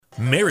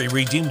Mary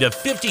redeemed a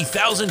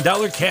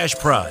 $50,000 cash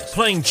prize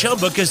playing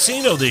Chumba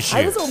Casino this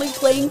year. I was only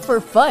playing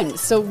for fun,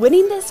 so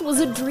winning this was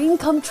a dream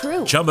come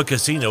true. Chumba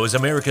Casino is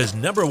America's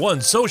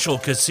 #1 social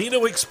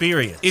casino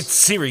experience. It's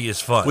serious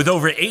fun. With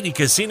over 80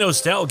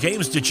 casino-style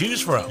games to choose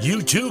from,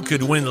 you too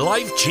could win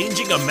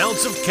life-changing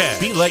amounts of cash.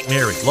 Be like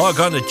Mary. Log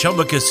on to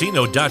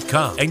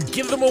ChumbaCasino.com and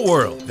give them a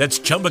whirl. That's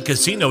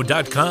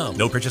ChumbaCasino.com.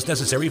 No purchase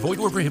necessary. Void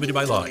where prohibited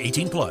by law.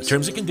 18 plus.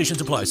 Terms and conditions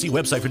apply. See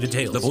website for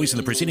details. The voice in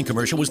the preceding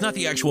commercial was not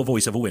the actual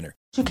voice of a winner.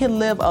 You can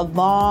live a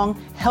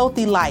long,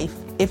 healthy life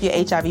if you're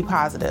HIV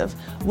positive.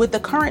 With the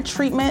current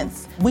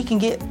treatments, we can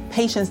get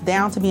patients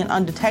down to being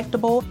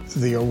undetectable.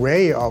 The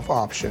array of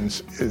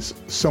options is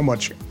so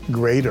much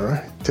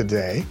greater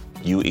today.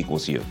 U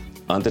equals U.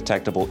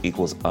 Undetectable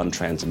equals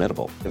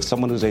untransmittable. If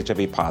someone who's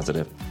HIV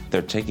positive,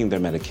 they're taking their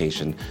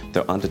medication,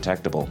 they're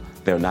undetectable,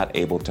 they're not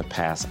able to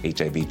pass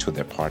HIV to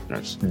their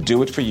partners.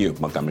 Do it for you,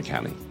 Montgomery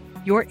County.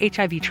 Your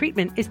HIV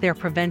treatment is their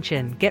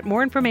prevention. Get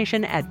more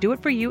information at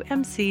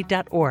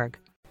doitforyoumc.org.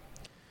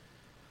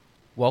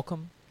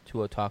 Welcome to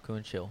Otaku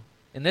and Chill.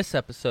 In this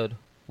episode,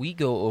 we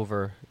go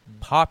over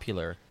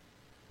popular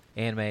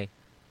anime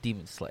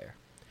Demon Slayer.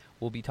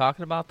 We'll be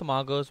talking about the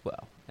manga as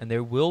well, and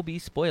there will be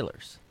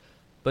spoilers.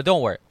 But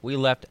don't worry, we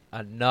left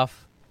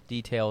enough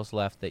details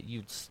left that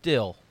you'd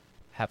still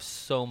have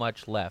so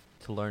much left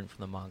to learn from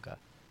the manga.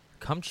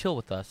 Come chill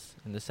with us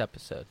in this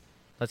episode.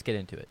 Let's get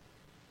into it.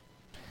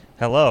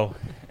 Hello,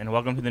 and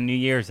welcome to the New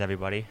Year's,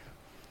 everybody.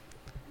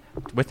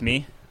 With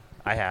me,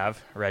 I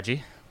have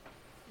Reggie.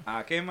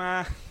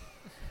 Akema.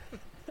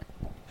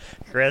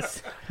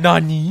 Chris.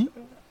 Nani?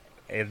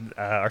 And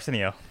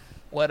Arsenio.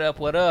 What up,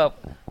 what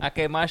up?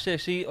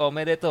 Akemashi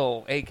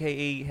omedetou,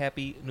 a.k.a.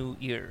 Happy New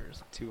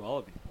Year's. To all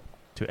of you.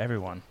 To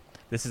everyone.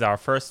 This is our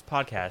first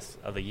podcast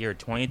of the year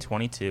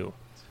 2022.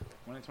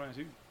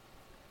 2022.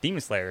 Demon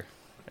Slayer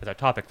is our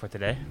topic for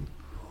today.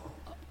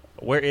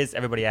 Where is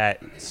everybody at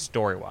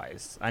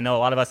story-wise? I know a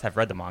lot of us have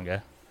read the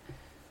manga.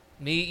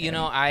 Me,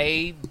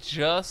 I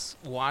just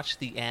watched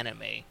the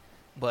anime,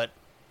 but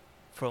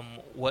from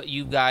what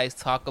you guys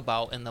talk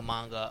about in the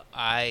manga,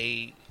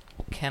 I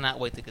cannot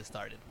wait to get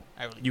started.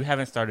 You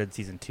haven't started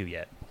season 2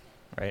 yet,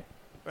 right?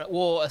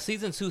 Well,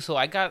 season 2, so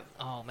I got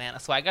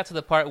to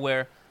the part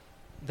where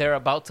they're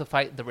about to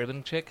fight the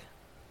ribbon chick,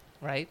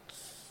 right?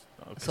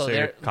 Okay, so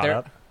they're caught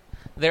up?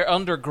 They're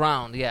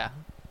underground, yeah.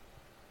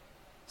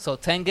 So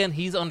Tengen,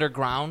 he's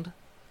underground.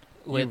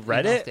 You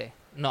read it?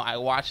 No, I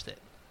watched it.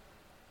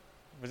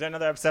 Was there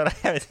another episode I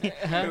haven't seen?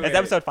 Is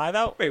episode 5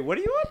 out? Wait, what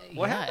are you on?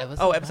 What happened?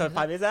 Episode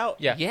 5 is out?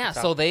 Yeah. Yeah,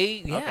 so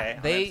they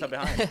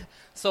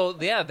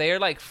they're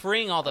like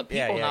freeing all the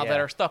people now that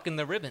are stuck in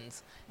the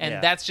ribbons.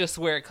 And that's just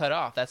where it cut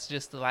off. That's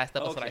just the last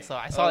episode I saw.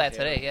 I saw that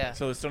today, yeah.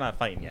 So they're still not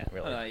fighting yet,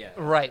 really? Yeah.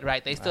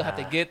 Right. They still have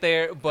to get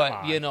there,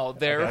 but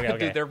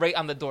they're they're right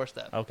on the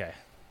doorstep. Okay.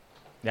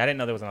 Yeah, I didn't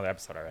know there was another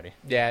episode already.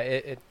 Yeah,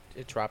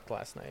 it dropped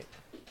last night.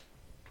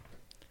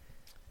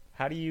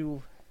 How do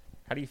you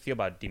feel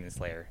about Demon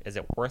Slayer? Is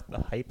it worth the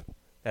hype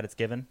that it's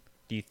given?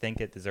 Do you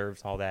think it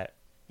deserves all that,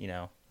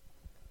 how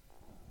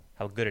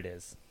good it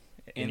is,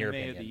 in your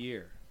opinion? Anime of the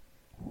year.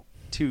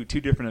 Two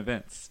different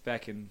events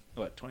back in,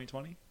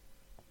 2020?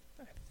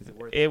 Is it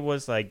worth it? It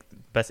was,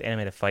 best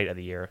animated fight of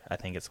the year, I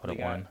think it's what it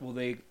won. Well,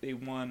 they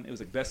won, it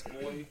was, best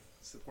boy,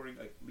 supporting,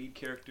 lead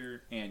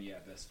character, and,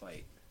 best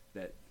fight.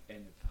 That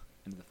ended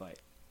the fight.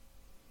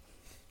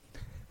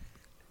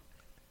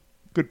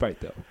 Good fight,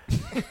 though.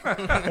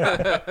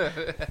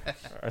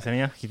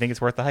 Arsenio, you think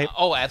it's worth the hype?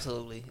 Oh,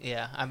 absolutely.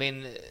 Yeah. I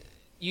mean,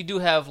 you do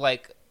have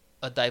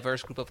a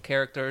diverse group of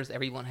characters.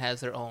 Everyone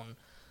has their own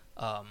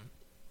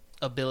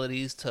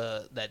abilities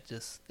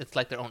it's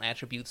like their own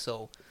attributes.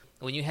 So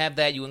when you have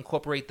that, you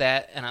incorporate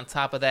that, and on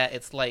top of that,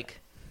 it's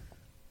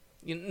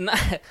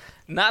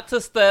not to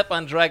step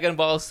on Dragon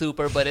Ball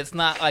Super, but it's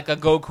not like a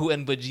Goku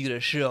and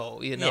Vegeta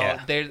show.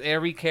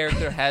 Every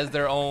character has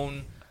their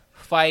own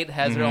fight,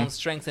 has their own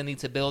strengths they need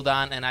to build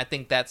on, and I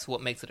think that's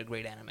what makes it a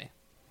great anime.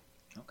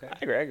 Okay, I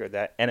agree with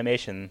that.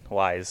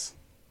 Animation-wise,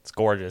 it's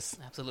gorgeous.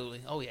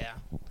 Absolutely. Oh yeah,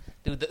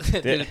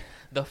 dude.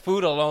 The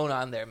food alone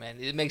on there, man,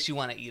 it makes you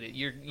want to eat it.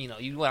 You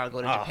want to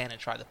go to Japan and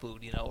try the food,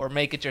 or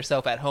make it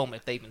yourself at home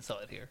if they even sell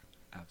it here.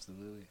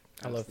 Absolutely.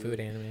 I love food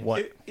anime.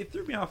 What? It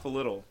threw me off a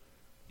little,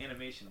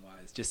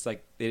 animation-wise. Just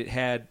it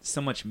had so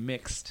much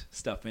mixed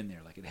stuff in there.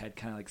 It had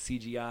kind of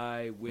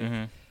CGI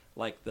with.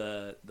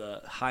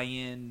 The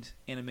high-end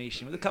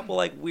animation with a couple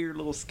weird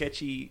little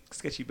sketchy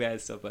bad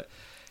stuff, but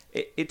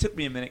it took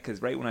me a minute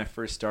because right when I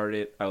first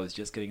started, I was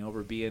just getting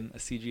over being a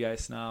CGI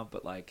snob.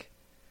 But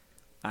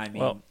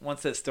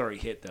once that story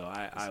hit, though,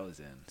 I was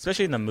in.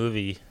 Especially in the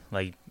movie,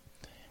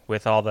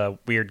 with all the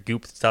weird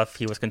goop stuff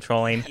he was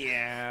controlling.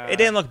 Yeah, it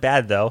didn't look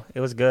bad though. It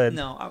was good.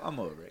 No, I'm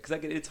over it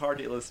because it's hard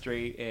to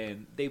illustrate,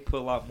 and they put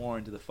a lot more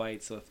into the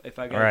fight. So if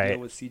I got to deal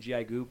with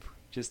CGI goop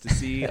just to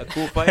see a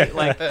cool fight,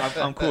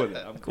 I'm cool with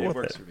it. It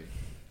works for me.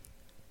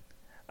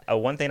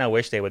 One thing I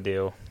wish they would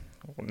do,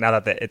 now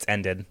that it's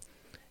ended,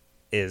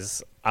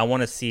 is I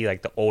want to see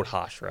the old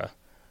Hashira,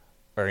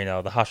 or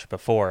the Hashira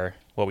before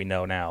what we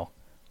know now,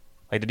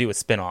 to do a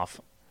spinoff,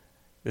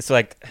 This is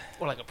like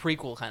or like a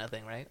prequel kind of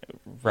thing, right?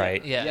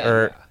 Right. Yeah.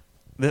 Or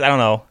this, I don't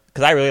know,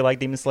 because I really like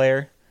Demon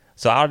Slayer,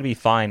 so I would be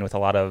fine with a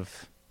lot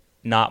of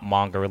not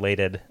manga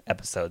related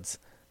episodes.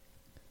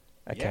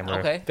 I can't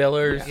remember. Okay.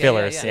 Fillers.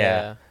 Fillers. Yeah.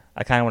 Yeah.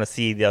 I kind of want to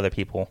see the other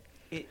people.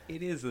 It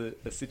is a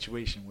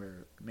situation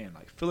where, man,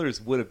 like fillers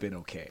would have been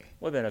okay.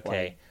 Would have been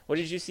okay. Like, What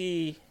did you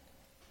see?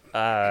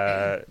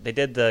 They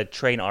did the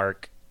train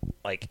arc,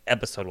 like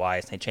episode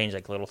wise. They changed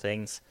like little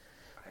things,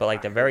 but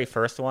like the very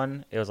first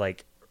one, it was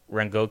like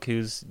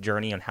Rengoku's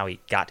journey on how he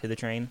got to the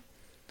train.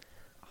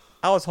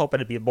 I was hoping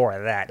to be more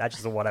of that, not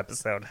just one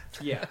episode.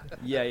 Yeah.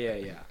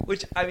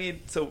 Which, I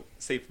mean, so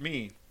say for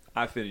me,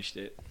 I finished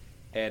it,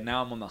 and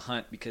now I'm on the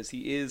hunt because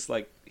he is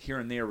like here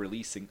and there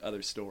releasing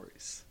other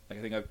stories. Like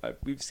I think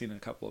we've seen a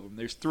couple of them.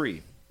 There's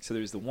 3. So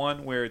there's the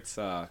one where it's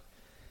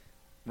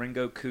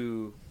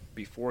Rengoku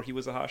before he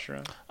was a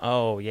Hashira.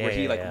 Oh yeah, where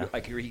he yeah.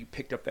 like where he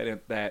picked up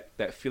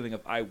that feeling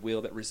of I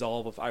will, that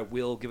resolve of I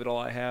will give it all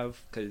I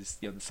have, because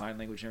the sign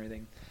language and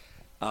everything.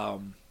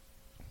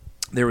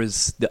 There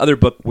was the other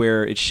book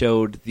where it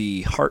showed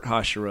the Heart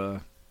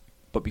Hashira,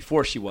 but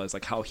before she was,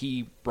 like how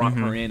he brought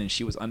her in and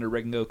she was under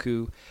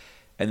Rengoku.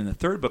 And then the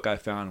third book I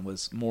found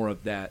was more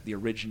of that, the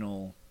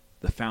original,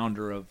 the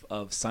founder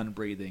of sun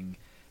breathing,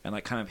 and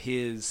like kind of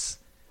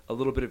a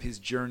little bit of his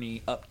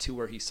journey up to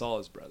where he saw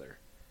his brother.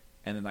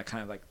 And then that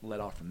kind of like led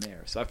off from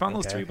there. So I found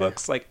those 3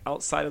 books like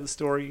outside of the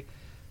story.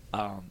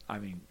 I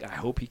mean, I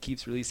hope he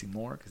keeps releasing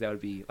more, because that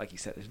would be, like you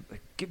said,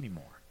 like, give me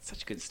more. It's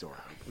such a good story.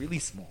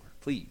 Release more,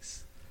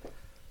 please.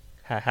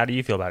 How do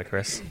you feel about it,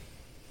 Chris?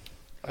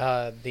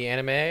 The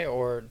anime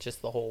or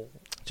just the whole?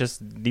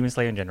 Just Demon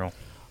Slayer in general.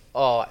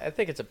 Oh, I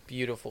think it's a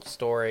beautiful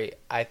story.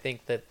 I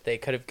think that they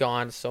could have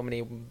gone so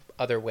many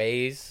other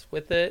ways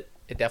with it.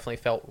 It definitely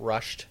felt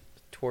rushed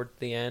toward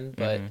the end,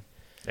 but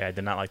yeah, I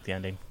did not like the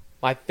ending.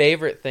 My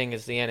favorite thing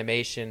is the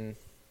animation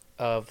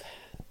of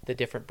the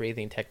different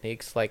breathing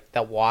techniques, like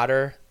the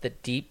water, the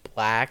deep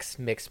blacks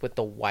mixed with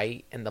the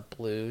white and the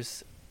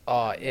blues.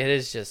 Oh, it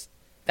is just,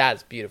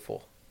 that's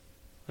beautiful.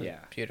 Yeah.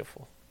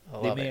 Beautiful.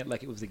 They made it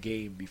like it was a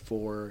game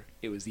before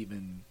it was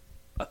even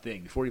a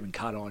thing. Before it even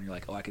caught on, you're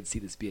like, oh, I could see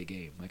this be a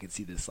game. I could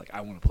see this, like,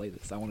 I want to play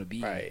this. I want to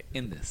be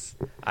in this.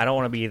 I don't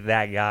want to be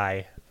that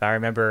guy. I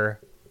remember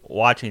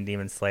watching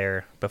Demon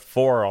Slayer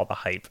before all the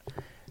hype.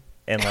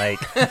 And like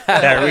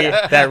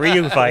that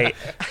Ryu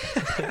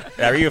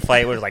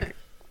fight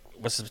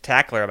was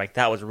spectacular. I'm like,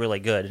 that was really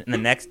good. And the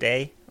next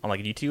day on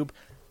like YouTube,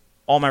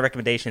 all my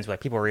recommendations were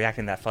like people were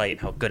reacting to that fight and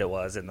how good it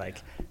was, and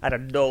like out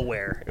of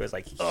nowhere, it was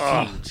like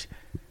huge.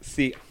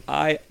 See,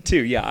 I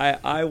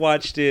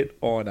watched it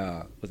on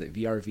was it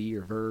VRV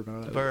or Verve?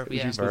 Verve,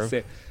 yeah.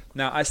 Verve.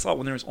 Now I saw it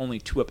when there was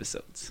only 2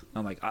 episodes.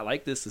 I'm like, I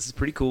like this. This is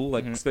pretty cool.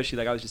 Like especially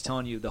like I was just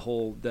telling you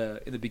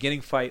the in the beginning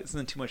fight. This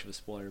isn't too much of a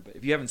spoiler, but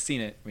if you haven't seen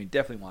it, I mean,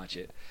 definitely watch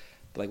it.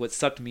 But like what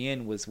sucked me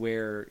in was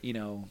where he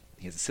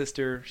has a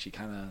sister. She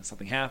kind of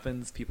something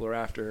happens. People are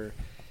after her,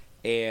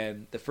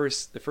 and the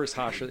first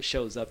Hashira that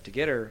shows up to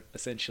get her,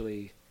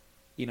 essentially,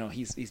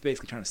 he's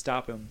basically trying to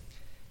stop him.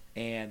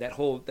 And that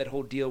whole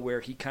deal where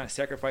he kind of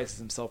sacrifices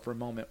himself for a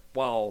moment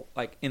while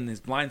like in his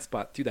blind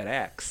spot through that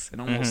axe and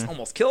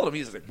almost killed him.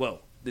 He's like, whoa.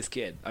 This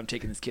kid, I'm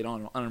taking this kid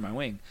on under my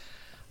wing.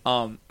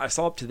 I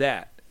saw up to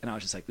that, and I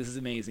was just like, this is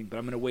amazing, but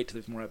I'm going to wait till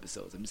there's more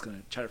episodes. I'm just going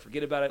to try to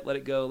forget about it, let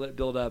it go, let it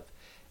build up,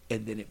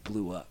 and then it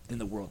blew up. Then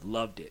the world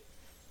loved it.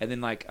 And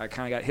then, like, I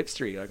kind of got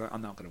hipstery. Like,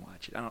 I'm not going to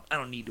watch it. I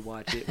don't need to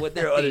watch it.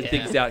 There are other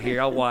things out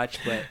here I'll watch,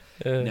 but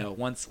no,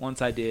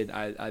 once I did,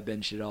 I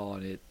binged it all,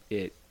 and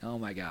it oh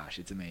my gosh,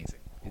 it's amazing.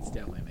 It's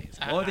definitely amazing.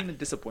 The only thing that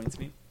disappoints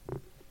me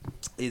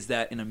is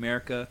that in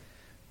America,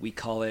 we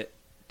call it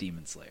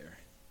Demon Slayer.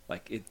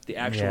 Like the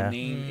actual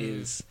name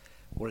is,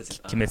 what is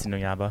it? Kimetsu no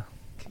Yaiba.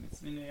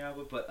 Kimetsu no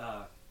Yaiba, but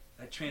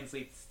that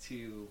translates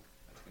to,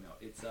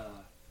 it's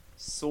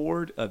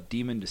Sword of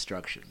Demon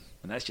Destruction,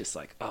 and that's just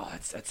like, oh,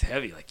 that's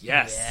heavy. Like,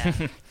 yes,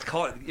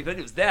 call it. If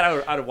it was that,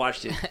 I'd have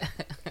watched it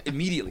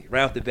immediately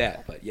right off the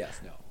bat. But yes,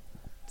 no,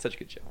 such a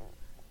good show.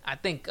 I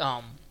think.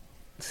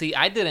 See,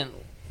 I didn't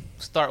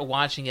start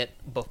watching it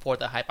before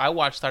the hype.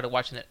 I started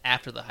watching it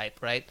after the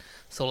hype, right?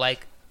 So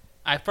like,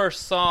 I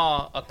first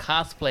saw a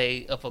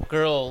cosplay of a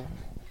girl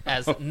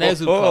as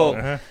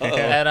Nezuko,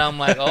 and I'm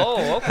like,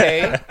 oh,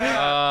 okay,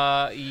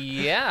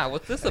 yeah,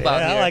 what's this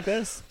about here? I like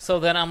this. So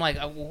then I'm like,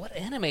 what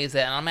anime is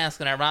that? And I'm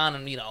asking around,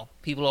 and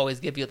people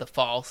always give you the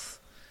false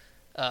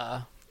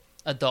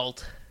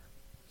adult.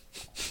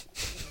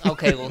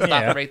 Okay, we'll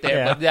stop it right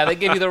there. Yeah. But yeah, they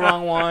give you the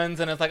wrong ones,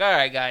 and it's like, all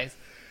right, guys.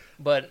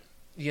 But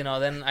then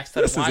I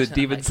started watching. This is a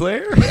Demon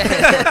Slayer.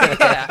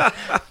 Yeah.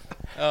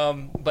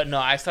 But no,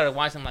 I started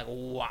watching. I'm like,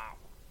 wow.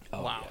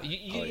 Oh, wow,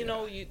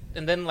 yeah.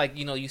 And then like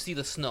you see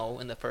the snow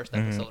in the first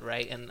episode,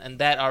 right? And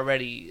that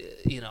already,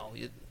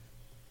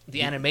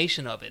 the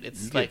animation of it,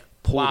 it's like,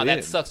 wow,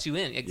 that sucks you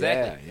in,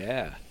 exactly.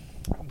 Yeah.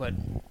 But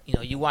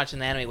you watch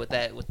an anime with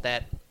that,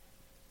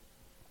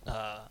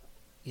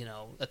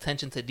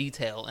 attention to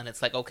detail, and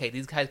it's like, okay,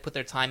 these guys put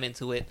their time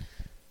into it,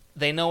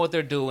 they know what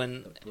they're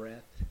doing. The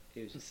breath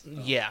is just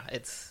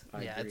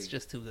it's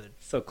just too good.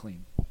 So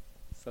clean.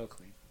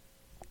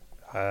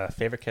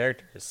 Favorite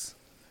characters.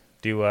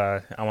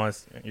 I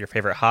want your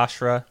favorite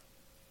Hashra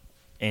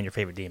and your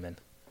favorite demon.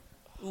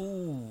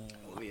 Ooh.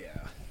 Oh,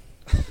 yeah.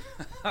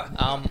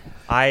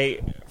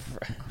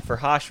 For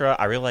Hashra,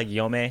 I really like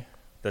Yome,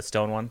 the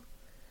stone one.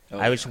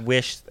 I just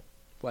wish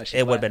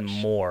it would have been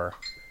more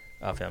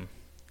of him.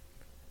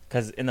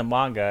 Because in the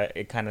manga,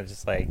 it kind of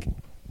just like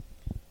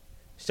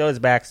showed his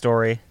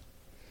backstory,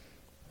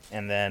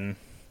 and then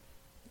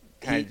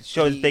kind of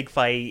showed his big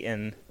fight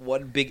and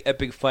one big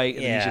epic fight,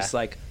 and he's just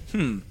like,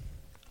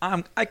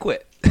 I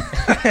quit.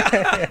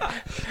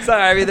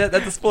 Sorry, I mean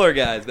that's a spoiler,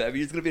 guys. But I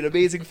mean, it's gonna be an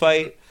amazing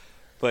fight.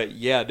 But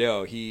yeah,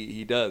 no,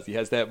 he does. He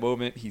has that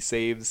moment. He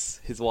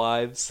saves his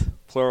wives,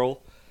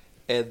 plural,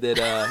 and then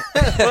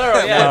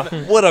Plural, yeah.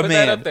 what a Put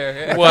man! that up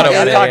there. Yeah. What a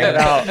I'm man. talking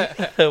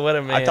about What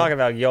a man. I'm talking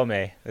about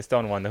Yome, the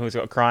stone one, who's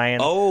crying.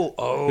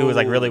 Oh, Who was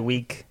like really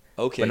weak,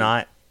 okay, but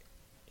not.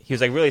 He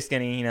was like really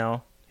skinny, you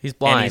know. He's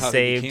blind. And How he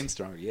he saved. became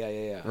stronger.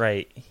 Yeah.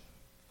 Right.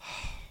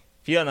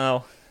 If you don't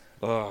know,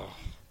 Oh,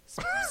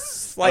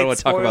 slight I don't wanna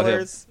talk about him.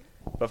 spoilers.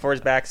 But for his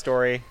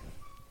backstory,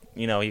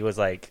 you know, he was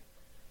like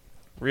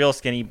real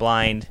skinny,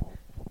 blind,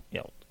 you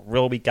know,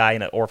 real weak guy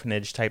in an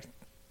orphanage type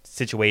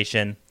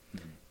situation.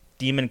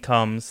 Demon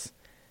comes,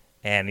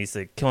 and he's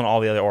like killing all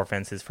the other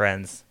orphans, his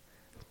friends.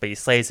 But he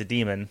slays the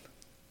demon,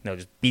 you know,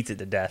 just beats it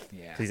to death.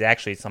 Yeah. 'Cause he's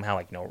actually somehow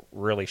like, you know,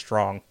 really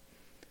strong.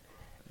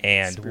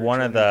 And Spiritual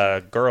one of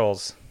the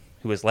girls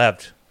who was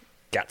left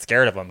got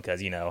scared of him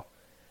because, you know,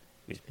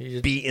 he He was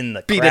just beating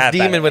the beat crap a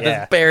demon out of, with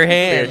his bare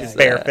hands. his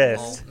bare Well,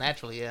 fists.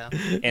 naturally, yeah.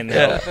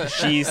 And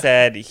she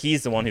said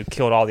he's the one who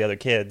killed all the other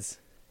kids.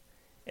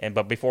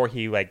 But before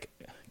he like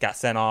got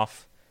sent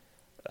off,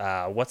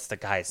 what's the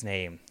guy's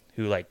name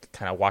who like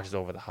kind of watches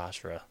over the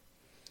Hashra?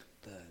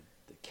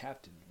 the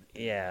captain.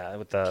 Yeah,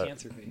 with the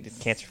Cancer face.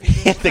 the cancer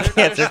face. The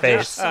cancer There's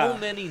face. so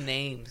many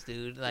names,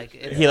 dude. Like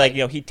it's He like, you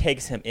know, he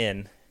takes him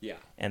in, Yeah,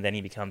 and then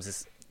he becomes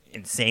this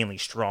insanely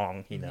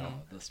strong, you know,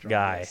 the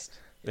guy, strongest.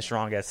 the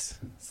strongest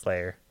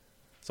Slayer.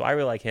 So I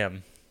really like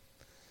him.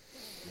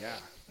 Yeah.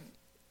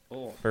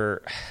 Oh,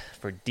 For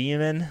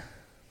Demon,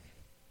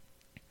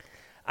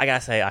 I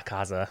gotta say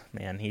Akaza,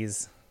 man.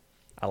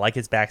 I like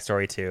his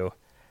backstory too.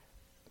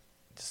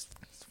 Just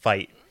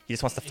fight. He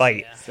just wants to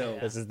fight. Yeah. so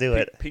Let's just do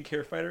it. Pink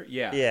hair fighter.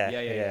 Yeah.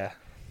 Yeah.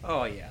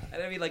 Oh yeah,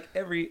 and I mean like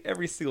every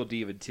single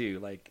demon too.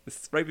 Like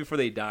right before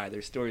they die,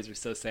 their stories are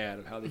so sad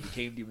of how they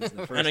became demons in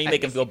the first. I know you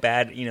make him feel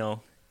bad. You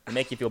know, you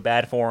make you feel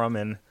bad for him,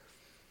 and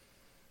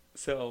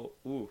So,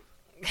 to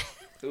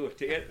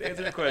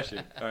answer the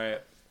question, all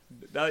right.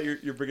 Now that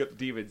you're bringing up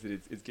demons, and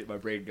it's getting my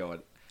brain going.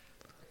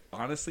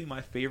 Honestly,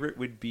 my favorite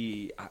would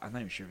be I'm not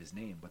even sure of his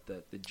name, but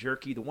the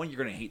jerky, the one you're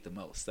gonna hate the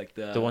most, like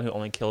the one who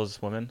only kills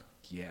women.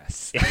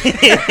 Yes.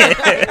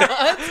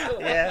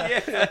 Yeah.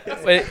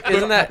 Wait,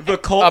 isn't that the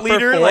cult upper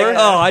leader? four?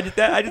 Like,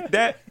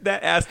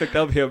 that aspect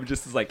of him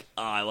just is like,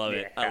 oh, I love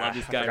it. I love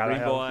this I guy, forgot about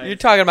Rainbow him. Eyes. You're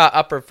talking about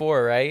upper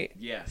four, right?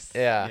 Yes.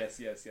 Yeah. Yes.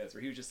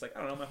 Where he was just like, I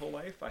don't know, my whole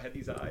life I had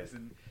these eyes,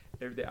 and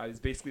everything. I was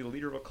basically the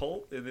leader of a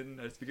cult, and then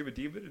I just became a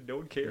demon, and no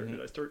one cared.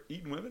 And I started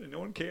eating women, and no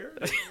one cared.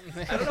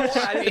 I don't know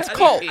why. It's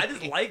cult. I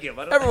just like him.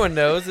 I don't Everyone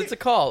knows it's a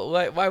cult.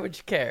 Why would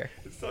you care?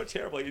 It's so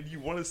terrible, and you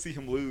want to see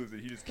him lose,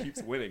 and he just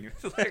keeps winning.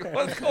 It's like,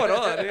 what's going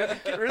on? Man?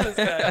 Get rid of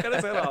this guy. Cut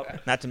his head off.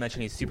 Not to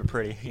mention he's super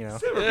pretty. You know.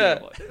 Super Yeah.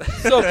 beautiful.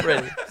 So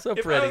pretty. So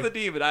If I was a pretty.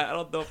 demon, I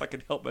don't know if I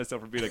can help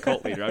myself from being a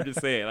cult leader. I'm just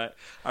saying,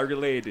 I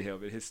related to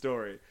him and his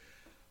story.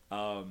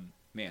 Man,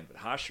 but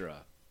Hashra.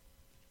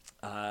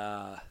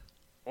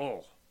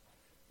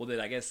 Well, then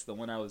I guess the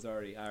one I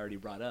already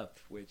brought up,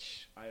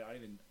 which I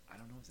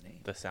don't know his name.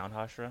 The Sound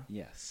Hashra.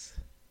 Yes,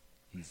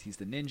 he's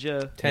the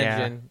ninja.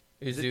 Tenjin.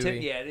 Is it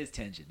Uzui. yeah, it is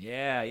Tenjin.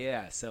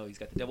 Yeah. So he's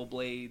got the double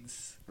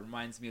blades.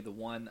 Reminds me of the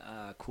one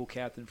cool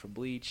captain from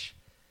Bleach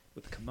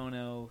with the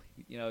kimono.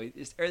 You know,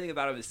 just everything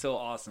about him is so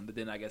awesome. But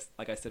then I guess,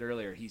 like I said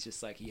earlier, he's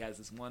just like he has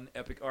this one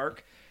epic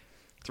arc.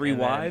 3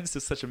 And then- wives,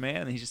 just such a man,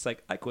 and he's just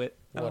like, I quit.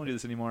 I don't What- want to do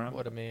this anymore.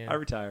 what a man. I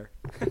retire.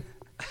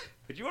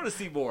 But you want to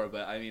see more.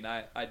 But I mean,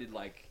 I did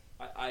like.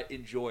 I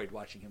enjoyed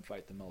watching him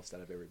fight the most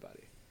out of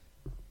everybody.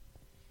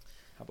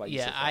 How about you?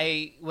 Yeah, so far?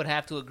 I would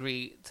have to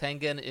agree.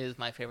 Tengen is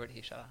my favorite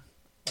Hisha.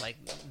 Like,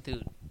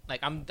 dude,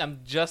 like I'm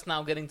just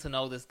now getting to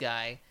know this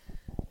guy.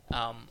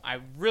 I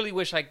really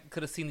wish I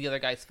could have seen the other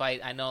guys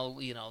fight. I know,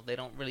 they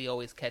don't really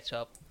always catch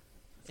up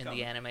in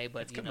the anime,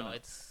 but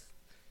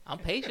I'm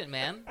patient,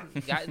 man.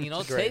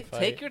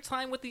 Take your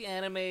time with the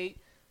anime.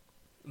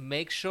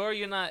 Make sure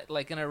you're not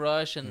like in a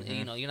rush, and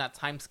you're not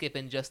time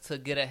skipping just to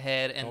get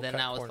ahead. And Don't then cut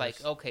now it's corners.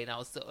 like, okay,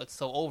 now it's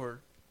so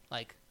over.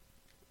 Like,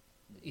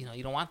 you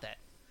don't want that.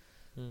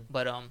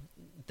 But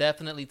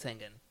definitely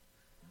Tengen.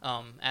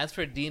 As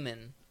for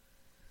Demon,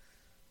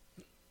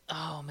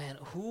 oh man,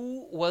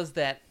 who was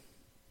that?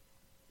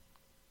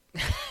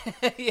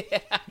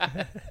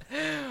 Yeah,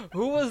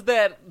 who was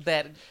that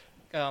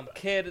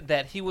kid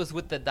that he was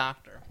with the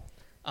doctor?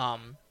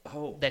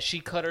 That she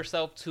cut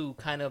herself to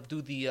kind of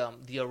do the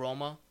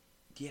aroma.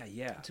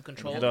 Yeah. To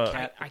control. And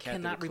the I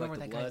cannot remember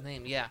that guy's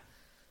name. Yeah.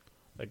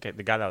 The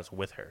guy that was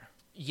with her.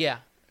 Yeah.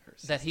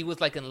 That he was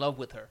like in love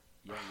with her.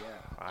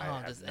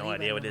 I have no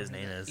idea what his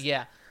name is.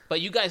 Yeah,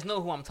 but you guys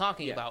know who I'm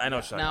talking about. I know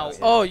what you're now. talking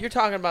about, Oh, you're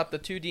talking about the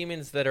two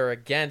demons that are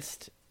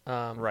against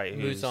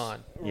Muzan.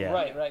 Yeah.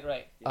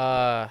 Right.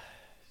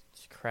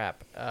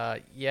 Crap.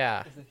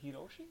 Yeah. Is it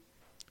Hiroshi?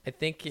 I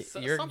think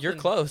you're something-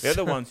 close. They're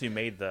the ones who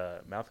made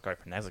the mouth guard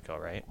for Nezuko,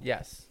 right?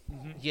 Yes.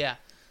 Yeah.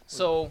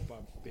 So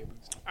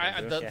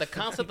the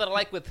concept that I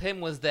like with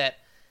him was that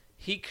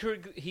he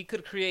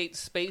could create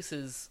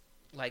spaces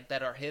like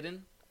that are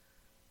hidden.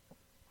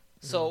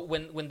 So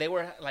when they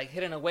were like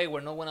hidden away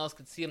where no one else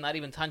could see them, not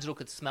even Tanjiro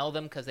could smell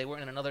them because they were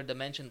in another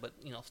dimension, but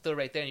still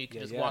right there, and you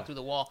could just walk through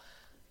the wall.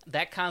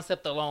 That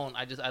concept alone,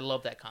 I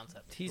love that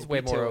concept. He's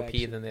way more OP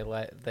than they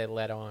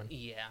let on.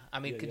 Yeah, I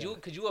mean, could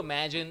you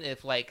imagine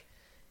if like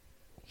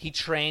he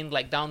trained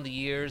like down the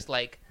years,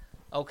 like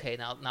okay,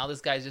 now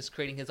this guy's just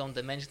creating his own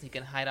dimensions. He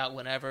can hide out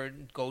whenever,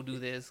 go do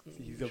this.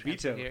 He's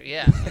Obito. Here.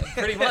 Yeah,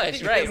 pretty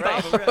much. right.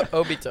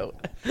 Obito.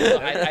 So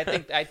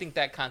I think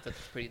that concept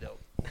is pretty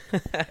dope.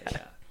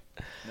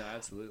 No,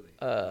 absolutely.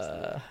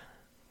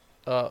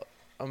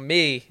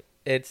 Me,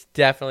 it's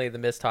definitely the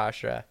Mist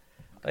Hashira.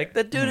 Like,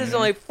 the dude is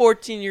only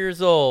 14 years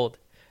old,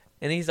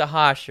 and he's a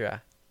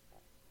Hashira.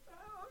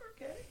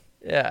 Okay.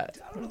 Yeah.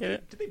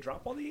 Did they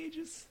drop all the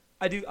ages?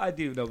 I do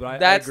know, but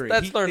That's I agree.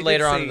 That's learned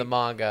later on in the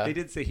manga. They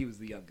did say he was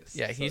the youngest.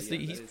 Yeah, so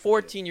he's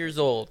 14 years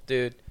old,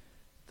 dude.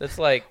 That's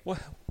like... What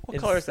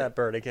color is that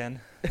bird again?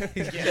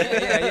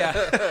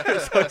 yeah.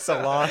 Just looks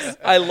so lost.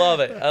 I love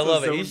it.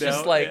 He's just,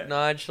 out, like,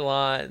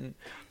 nonchalant.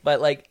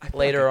 But, like,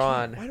 later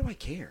on... Why do I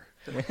care?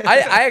 I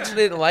actually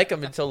didn't like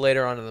him until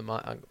later on in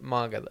the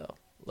manga, though.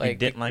 Like, you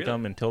didn't like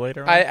him until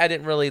later on? I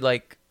didn't really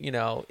like,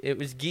 it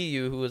was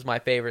Giyu who was my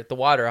favorite, the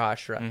Water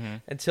Hashira.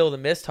 Until the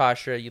Mist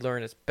Hashira, you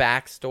learn his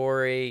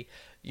backstory,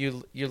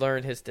 you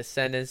learn his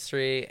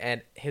descendantry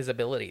and his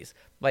abilities.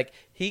 Like,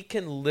 he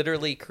can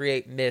literally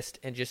create mist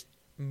and just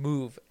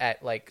move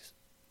at, like,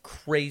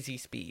 crazy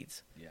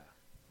speeds. Yeah.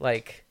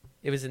 Like,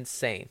 it was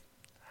insane.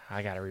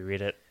 I gotta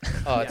reread it.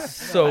 Oh, it's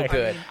so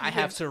good. I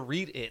have to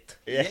read it.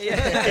 I'll set you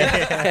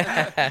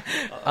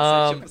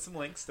up with some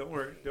links. Don't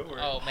worry.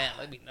 Oh man,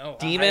 let me know.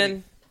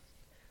 Demon.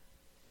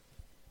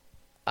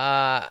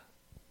 My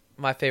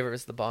favorite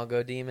was the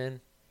bongo demon,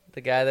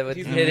 the guy that would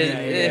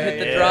hit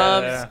the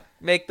drums,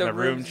 make the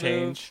room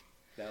change.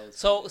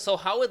 So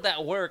how would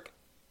that work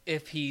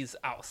if he's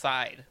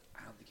outside?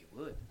 I don't think it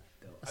would.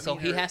 So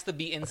he has to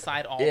be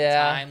inside all the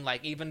time,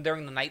 like even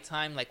during the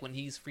nighttime, like when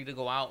he's free to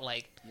go out,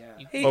 like.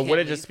 Yeah. But would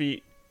it just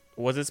be?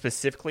 Was it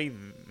specifically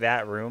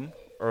that room,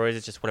 or is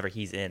it just whatever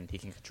he's in he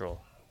can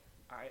control?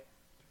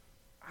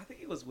 I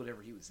think it was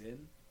whatever he was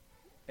in,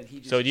 and he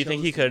just. So do you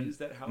think he could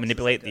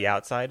manipulate the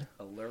outside?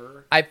 A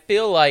lure. I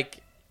feel like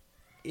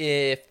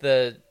if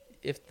the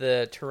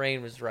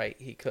terrain was right,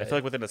 he could. I feel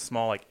like within a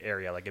small like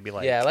area, like it'd be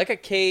like like a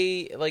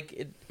cave,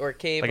 like a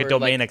cave, like or a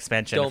domain like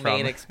expansion.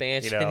 Domain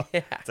expansion.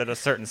 Yeah. It's at a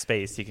certain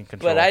space you can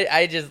control. But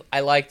I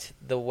liked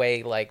the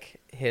way like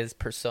his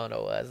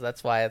persona was.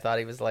 That's why I thought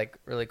he was like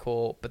really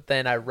cool. But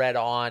then I read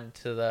on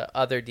to the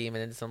other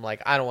demons. I'm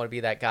like, I don't want to be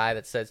that guy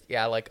that says,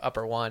 yeah, I like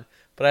upper one.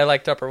 But I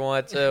liked upper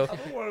one too.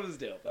 Upper one was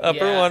dope.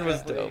 Upper one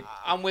was dope.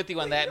 I'm with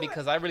you on that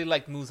because I really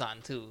liked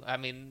Muzan too. I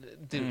mean,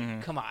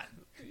 dude, come on.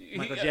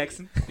 Michael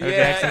Jackson.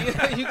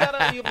 Yeah, you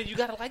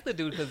gotta like the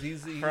dude because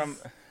he's from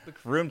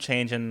room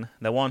changing.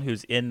 The one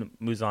who's in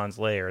Muzan's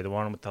lair, the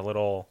one with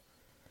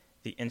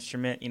the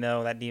instrument,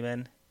 that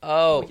demon.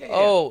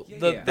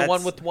 The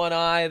one with one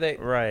eye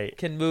that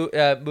can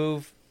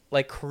move,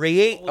 like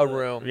create a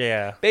room.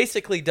 Yeah,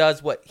 basically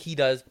does what he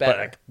does better. But,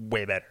 like,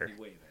 way better.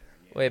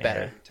 Way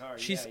better.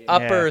 She's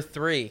upper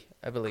 3,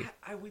 I believe.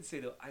 I would say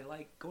though, I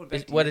like going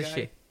back. What is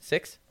she?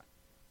 6?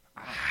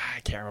 I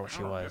can't remember what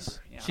she was.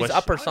 Yeah. She's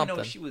upper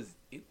something. She would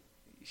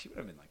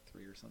have been like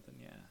 3 or something.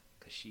 Yeah,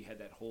 because she had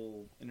that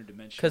whole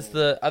interdimensional. Because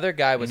the other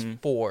guy was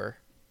 4,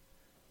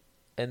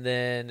 and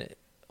then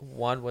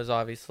 1 was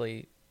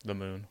obviously the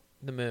moon.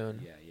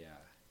 Yeah.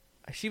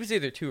 She was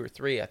either 2 or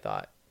 3, I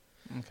thought.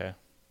 Okay.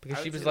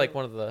 Because she was like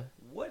one of the.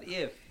 What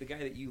if the guy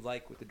that you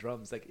like with the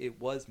drums, like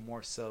it was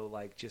more so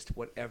like just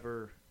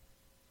whatever,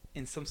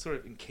 in some sort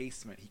of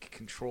encasement, he could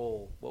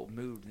control what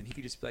moved, and he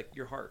could just be like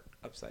your heart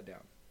upside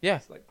down. Yeah.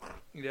 It's like,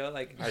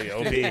 like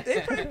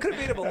they probably could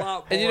have made him a lot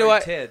more and you know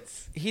what?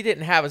 intense. He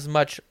didn't have as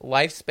much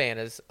lifespan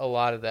as a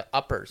lot of the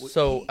uppers.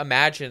 So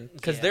imagine,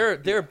 because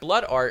their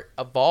blood art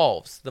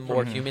evolves the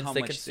more humans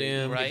they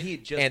consume. Right. He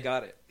had just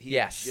got it. He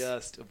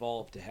just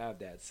evolved to have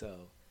that. So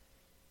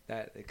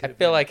that I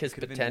feel like his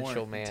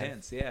potential, man.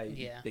 Intense. Yeah.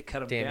 They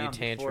cut him down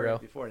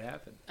before it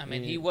happened. I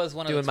mean, he was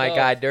one of doing the 12. my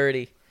guy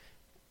dirty.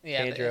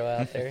 Yeah,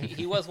 Tanjiro out there.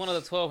 He was one of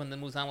the 12, and then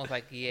Muzan was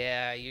like,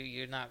 "Yeah,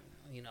 you're not."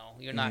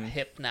 You're not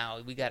hip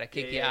now. We got to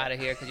kick you out of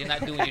here because you're not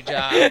doing your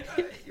job.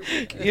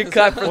 You're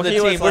cut from the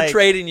team. We're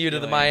trading you to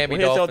the Miami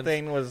Dolphins. His whole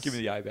thing was... Give me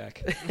the eye back.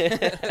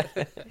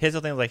 His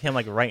whole thing was like him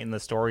like writing the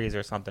stories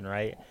or something,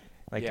 right?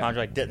 Like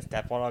Tanjiro didn't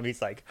step on him.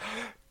 He's like,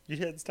 you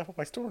didn't step on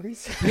my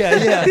stories?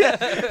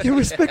 Yeah. You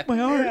respect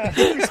my art.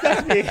 You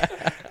respect me.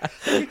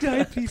 He died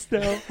in peace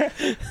now.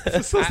 This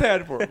is so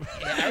sad for him.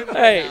 Yeah, I remember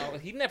now,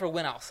 he never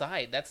went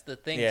outside. That's the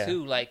thing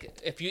too. Like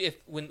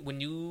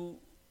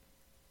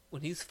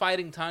when he's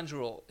fighting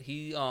Tanjiro,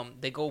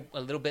 they go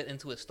a little bit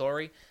into his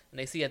story and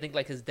they see I think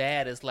like his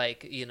dad is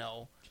like he's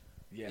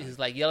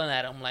like yelling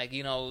at him like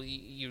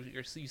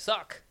you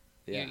suck.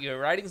 Yeah. Your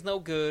writing's no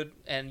good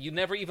and you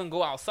never even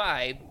go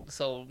outside.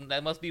 So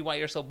that must be why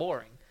you're so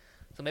boring.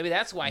 So maybe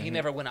that's why he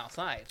never went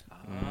outside.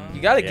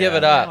 You got to give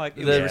it up. Like,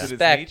 the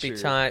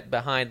respect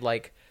behind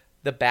like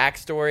the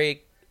backstory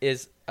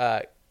is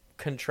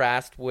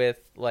contrast with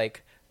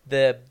like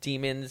the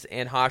demons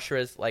and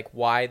Hashira's like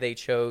why they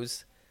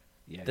chose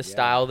the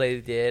style they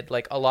did.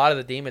 Like a lot of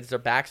the demons, their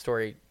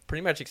backstory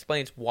pretty much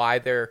explains why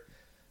their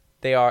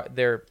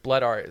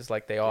blood art is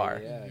like they are.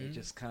 Yeah, it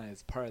just kind of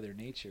is part of their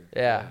nature.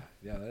 Yeah.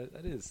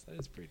 That is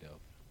pretty dope.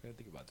 I gotta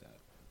think about that.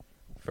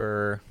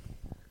 For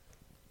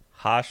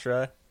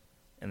Hashira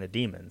and the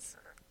demons,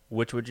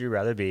 which would you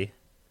rather be?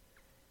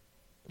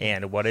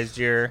 And what is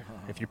your,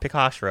 if you pick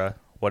Hashira,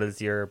 what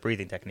is your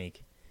breathing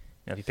technique?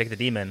 If you pick the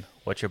demon,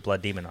 what's your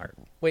blood demon art?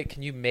 Wait,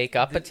 can you make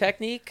up a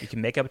technique? You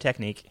can make up a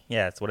technique.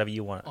 Yeah, it's whatever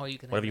you want. Oh, you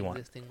can whatever have you want.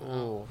 existing.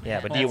 Ooh. Yeah,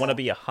 but do you want to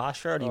be a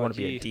Hashira or do you want to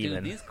be a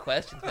demon? Dude, these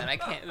questions, man, I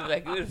can't.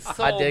 Like, there's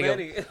so I dig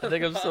many. them. I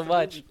dig them so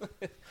much.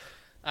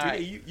 All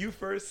right. You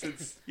first,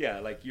 since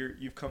like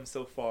you've come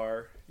so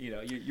far.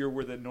 You're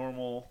where the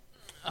normal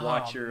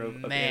watcher of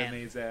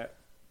animes at.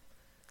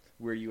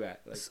 Where are you at?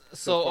 Like,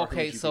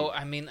 so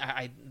I mean,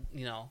 I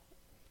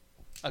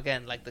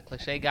again, like the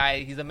cliche guy,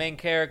 he's the main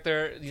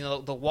character.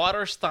 The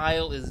water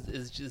style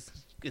is just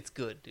it's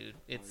good, dude.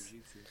 It's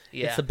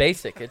the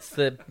basic. It's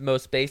the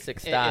most basic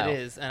style. It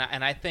is,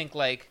 and I think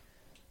like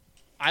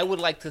I would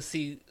like to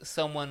see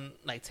someone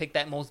like take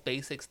that most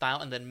basic style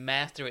and then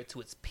master it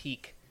to its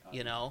peak.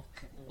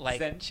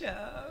 Like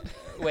Sencha.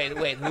 Wait,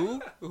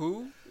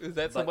 who is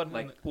that? Someone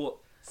like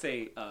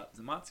say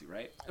Zamatsu,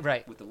 right?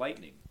 Right. With the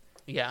lightning.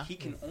 Yeah. He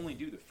can only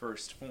do the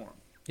first form.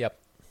 Yep.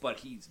 But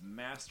he's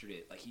mastered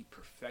it. Like he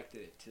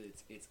perfected it to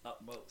its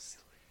utmost.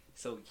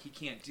 So he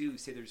can't do,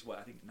 say there's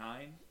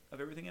 9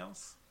 of everything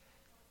else?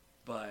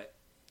 But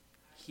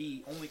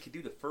he only could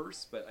do the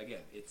first, but again,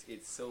 it's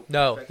so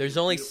No, perfect. there's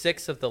only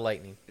 6 of the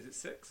lightning. Is it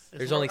 6?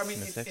 There's only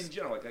 6. In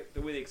general, like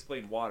the way they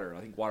explain water,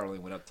 I think water only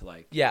went up to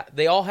like... Yeah,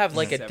 they all have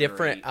like a 7 or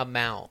different 8.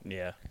 amount.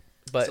 Yeah.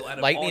 But So out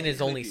of lightning all he is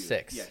could only do,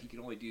 6. Yeah, he could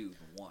only do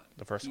the one.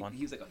 The first one.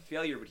 He was like a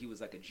failure, but he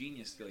was like a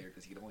genius failure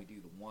because he could only do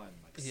the one.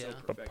 Like so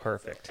But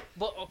perfect.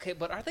 Well, okay,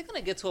 but are they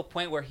gonna get to a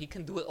point where he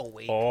can do it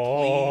awake?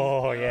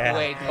 Oh, please? yeah.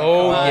 Wait, Oh,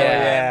 come on.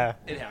 yeah.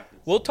 It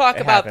happens. We'll talk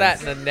It about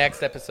happens. that in the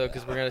next episode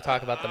because we're going to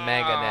talk about the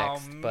manga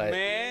next. But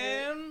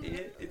man,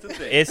 it's a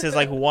thing. It's just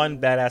like one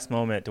badass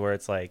moment to where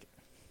it's like,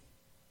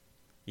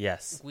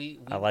 yes,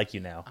 I like you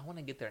now. I want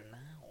to get there now.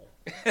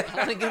 I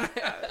want to get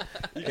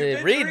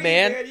there. read,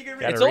 man.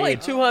 Gotta It's only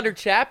read. 200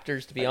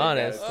 chapters, to be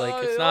honest.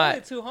 Like it's not.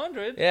 only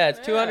 200. Yeah, it's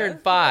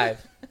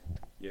 205.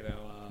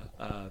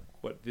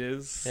 What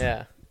Viz?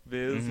 Yeah.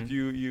 Viz. If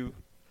you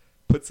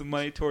put some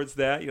money towards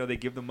that, they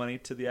give the money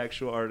to the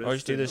actual artist. Or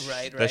just do this.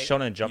 Right, The right.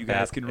 Shonen Jump You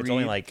guys app. can It's read.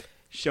 only like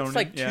Shonen, It's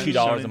like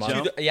 $2 a month.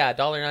 Jump. Yeah,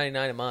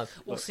 $1.99 a month.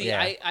 Well, see,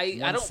 Yeah. I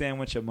One don't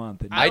sandwich a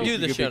month. And I you do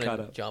the could be caught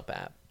Shonen up. Jump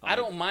app. I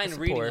don't mind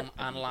Support. reading them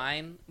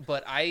online,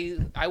 but I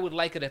would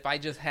like it if I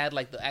just had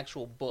like the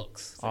actual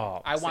books.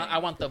 Oh, I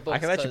want the books. I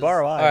can let you 'cause-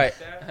 borrow one. All right.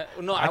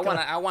 No,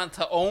 I want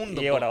to own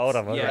the You books. wanna own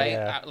 'em, okay, right?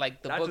 yeah.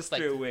 Like the Not books, just like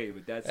straight away,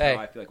 but that's Hey.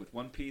 how I feel like with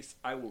One Piece.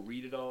 I will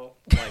read it all.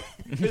 Like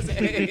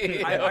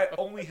physically, I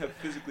only have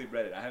physically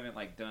read it. I haven't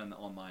like done the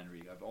online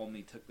read. I've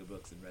only took the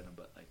books and read them.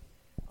 But like,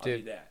 I'll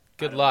Dude, do that. I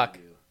Good don't know luck. what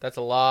to do. That's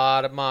a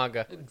lot of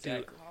manga.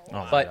 Exactly. Oh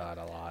my But god,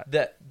 a lot.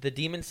 The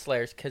Demon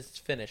Slayers, because it's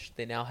finished,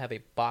 they now have a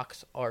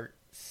box art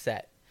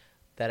set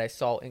that I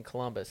saw in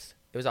Columbus.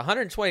 It was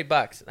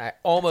 $120, and I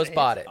almost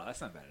bought it. Oh, that's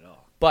not bad at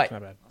all. But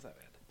Not bad. That's not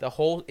bad. the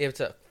whole, it's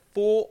a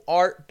full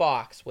art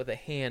box with a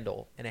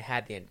handle, and it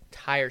had the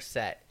entire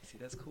set. See,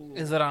 that's cool.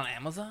 is it on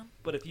Amazon?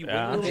 But if you Yeah,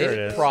 went I'm with sure it,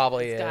 it is.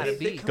 Probably It's is. gotta if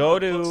they be. come Go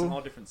out with books to- on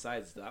all different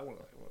sizes, I want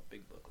a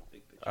big book with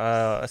big pictures.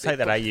 A site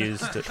that I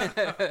used,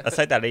 a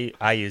site that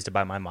I use to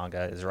buy my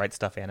manga is Right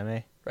Stuff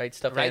Anime Right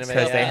Stuff Right Anime. Stuff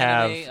because they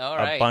have Anime, all a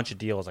right. bunch of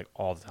deals like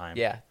all the time.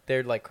 Yeah,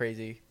 they're like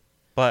crazy.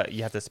 But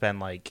you have to spend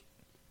like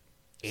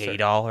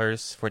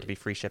 $80 for it to be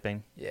free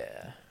shipping.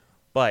 Yeah.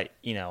 But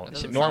That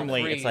doesn't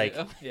normally sound it's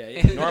free.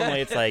 like normally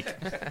it's like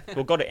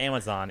we'll go to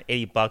Amazon.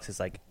 $80 is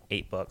like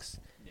 8 books.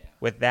 Yeah.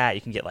 With that,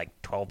 you can get like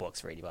 12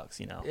 books for $80.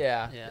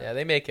 Yeah, Yeah. yeah,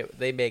 they make it.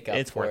 They make up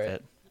It's for worth it.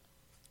 it.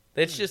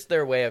 It's just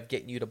their way of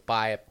getting you to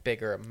buy a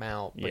bigger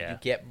amount, but Yeah. you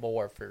get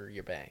more for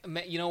your bank.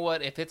 You know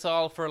what? If it's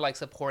all for like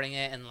supporting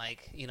it and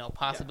like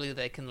possibly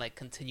they can like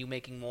continue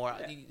making more.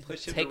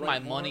 Push it Take to my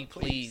write more, money,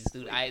 please,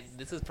 dude.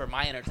 This is for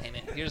my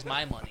entertainment. Here's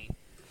my money.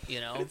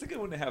 It's a good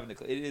one to have in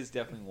the. It is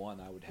definitely one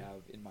I would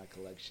have in my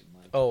collection.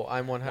 Like, Oh,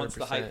 I'm 100%. once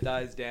the hype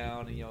dies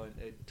down, and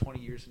in 20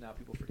 years from now,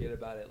 people forget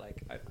about it. Like,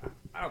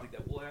 I don't think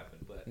that will happen,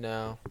 but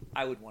No.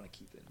 I would want to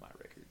keep it in my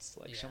records.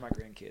 Like, show my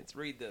grandkids,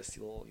 read this,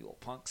 you little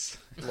punks.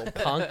 Little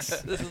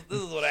punks. this is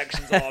what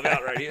action's all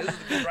about right here. This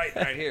is good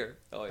writing right here.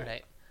 Oh yeah.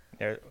 Right.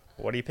 There,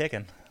 What are you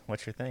picking?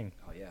 What's your thing?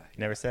 Oh yeah. You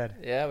never said.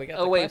 Yeah, we got.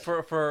 Oh the wait,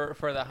 question.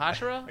 for the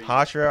Hashira.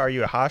 Hashira? Are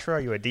you a Hashira? Are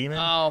you a demon?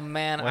 Oh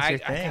man, What's I your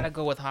thing? gotta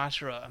go with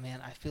Hashira. Man,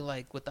 I feel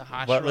like with the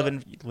Hashira. What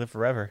live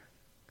forever?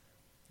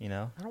 You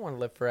know. I don't want to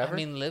live forever. I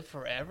mean, live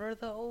forever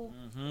though.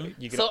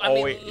 You can So, I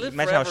always mean, live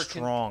imagine how forever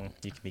strong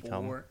you can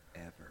become.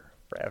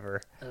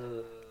 Forever.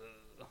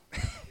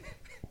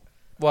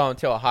 Well,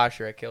 until a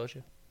Hashira kills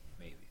you.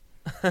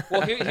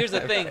 Well, here's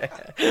the thing.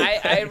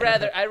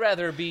 I'd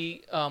rather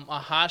be a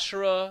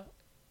Hashira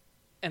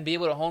and be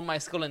able to hone my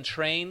skill and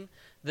train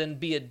than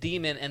be a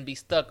demon and be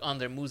stuck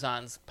under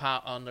Muzan's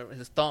under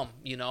his thumb.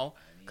 You know,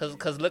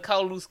 because look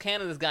how loose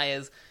cannon this guy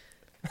is.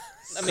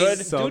 I mean,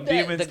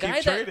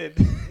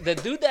 the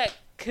dude that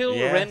killed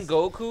Ren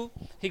Goku,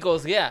 he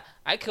goes, "Yeah,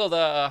 I killed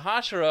a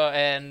Hashira,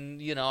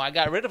 and I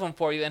got rid of him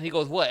for you." And he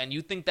goes, "What? And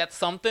you think that's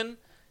something?"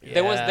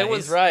 Yeah,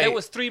 there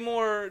was 3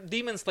 more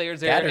demon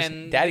slayers there,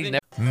 Daddy's never.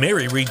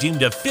 Mary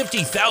redeemed a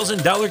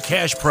 $50,000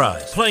 cash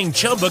prize playing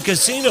Chumba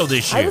Casino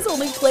this year. I was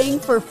only playing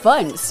for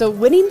fun, so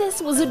winning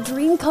this was a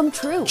dream come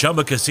true.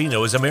 Chumba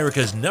Casino is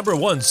America's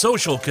 #1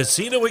 social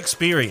casino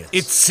experience.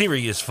 It's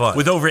serious fun.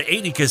 With over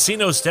 80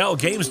 casino-style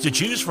games to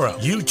choose from,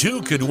 you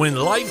too could win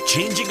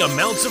life-changing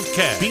amounts of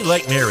cash. Be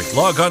like Mary.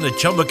 Log on to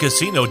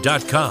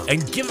ChumbaCasino.com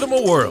and give them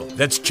a whirl.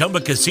 That's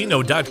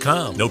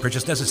ChumbaCasino.com. No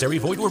purchase necessary.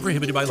 Void where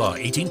prohibited by law.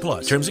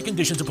 18+. Terms and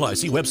conditions apply.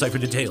 See website for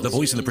details. The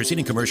voice in the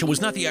preceding commercial was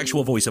not the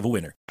actual voice of a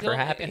winner. For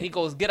happy. And he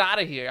goes, "Get out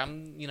of here!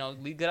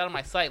 Get out of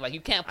my sight! Like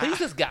you can't please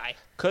this guy."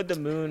 Could the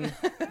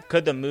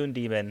moon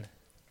demon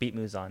beat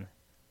Muzan?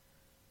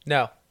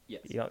 No.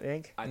 Yes. You don't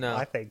think? No.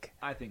 I think.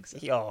 I think so.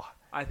 Yo.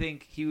 I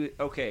think he would.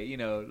 Okay,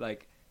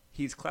 like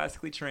he's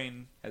classically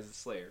trained as a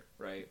Slayer,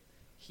 right?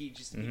 He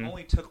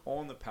only took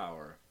on the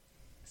power.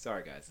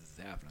 Sorry guys, this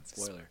is happening.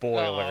 Spoiler.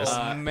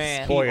 Spoilers.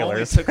 Man.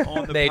 Spoilers. He only took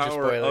on the Major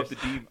power spoilers.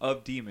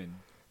 of demon.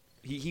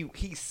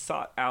 He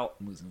sought out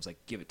Muzan. Was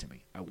like, give it to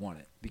me. I want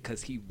it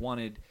because he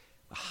wanted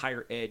a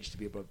higher edge to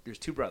be above. There's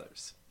 2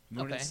 brothers,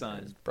 Moon and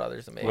Sun. His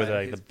brother's amazing. Were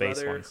they His the base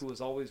brother, ones? who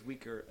was always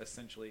weaker,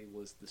 essentially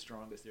was the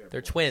strongest there ever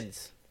They're was.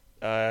 twins.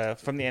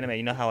 From the anime,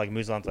 you know how like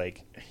Muzan's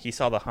like he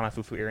saw the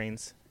Hanafufu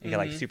earrings, he got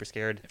like super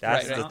scared.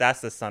 That's Right.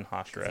 that's the son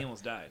Hashira. He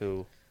almost died.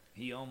 Who?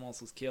 He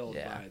almost was killed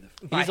by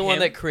the. By He's the one him?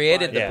 that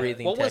created the Yeah.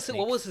 breathing What was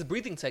technique. his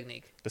breathing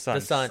technique? The sun.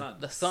 The sun.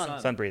 The sun.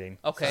 Sun breathing.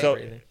 Okay. So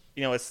Sun breathing.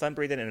 it's sun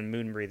breathing and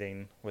moon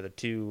breathing were the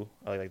 2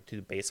 like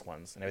 2 base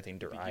ones, and everything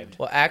derived.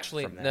 Well,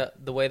 actually, from no,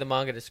 that. the way the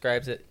manga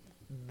describes it,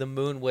 the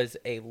moon was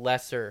a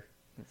lesser.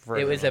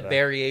 Version It was of a that.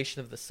 variation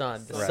of the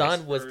sun. The Right.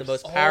 sun was the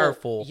most Oh,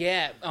 powerful.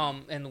 yeah.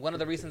 And one of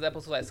the recent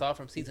episodes I saw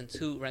from season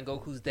 2,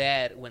 Rengoku's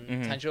dad, when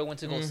Tanjiro went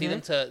to go see them,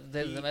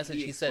 the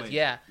message he said, explained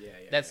 "Yeah,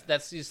 it.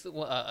 that's just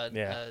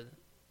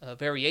a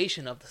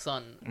variation of the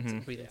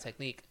sun breathing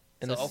technique."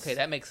 And So this- okay,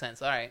 that makes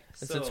sense. All right.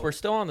 And since we're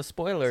still on the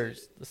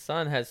spoilers, the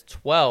sun has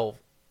 12,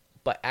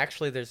 but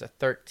actually there's a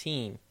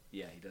 13.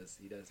 Yeah, he does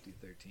do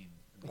 13.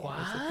 What?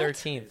 It's the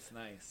 13th. It's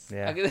nice.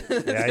 Yeah. Okay.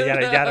 Yeah,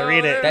 you gotta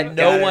read it. That You no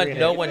gotta one read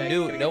no it. one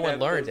knew, no one Have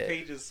learned those it.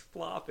 Pages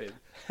flopping.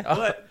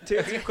 But to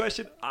answer your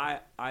question, I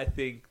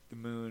think the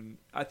moon.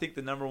 I think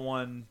the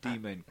 #1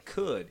 demon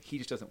could. He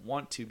just doesn't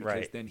want to because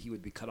Right. then he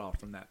would be cut off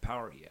from that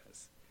power he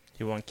has.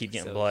 He won't keep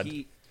getting So blood.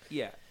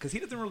 because he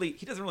doesn't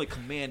really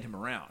command him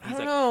around. He's I don't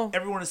like, know.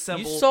 everyone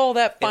assemble. You saw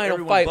that and final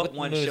everyone fight but with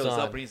one Muzan. shows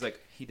up, and he's like,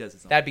 he does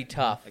his own. That'd be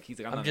tough. Like he's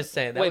like, I'm not just gonna-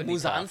 saying that Wait, would be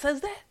Muzan tough.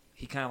 says that?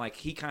 He kind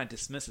of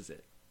dismisses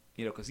it,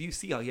 because you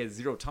see how he has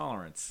 0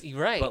 tolerance,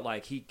 Right. But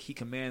like he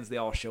commands they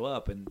all show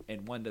up, and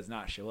one does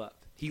not show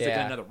up. He's like in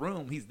Yeah. another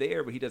room. He's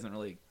there, but he doesn't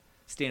really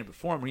stand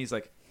before him. And he's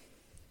like,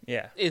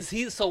 Yeah. Is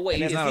he so? Wait,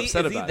 And is he's not he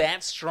upset is he about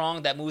that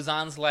strong that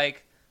Muzan's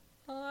like?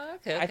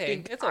 Okay, I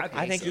think- it's okay.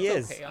 I think it's he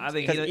is. okay, I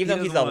think Because he even though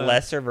doesn't he's a wanna-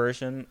 lesser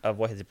version of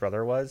what his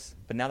brother was,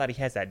 but now that he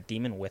has that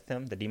demon with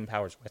him, the demon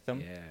powers with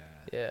him, yeah.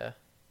 Yeah.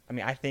 I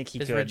mean, I think he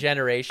His could.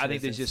 regeneration I think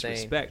is there's just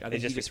insane. respect. I think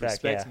he just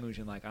Disrespect, respects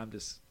yeah. Mujin. Like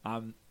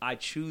I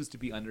choose to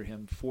be under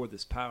him for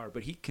this power,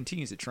 but he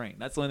continues to train.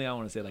 That's the only thing I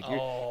want to say. Like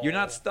you're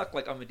not stuck.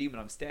 Like I'm a demon.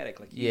 I'm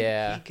static. Like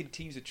Yeah. he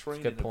continues to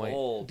train Good and point.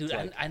 evolve. Dude,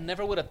 Like, I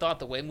never would have thought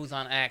the way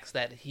Muzan acts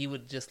that he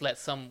would just let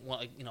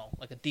someone,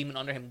 like a demon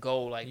under him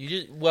go. Like You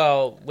just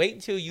wait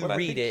until you But I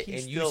read think it he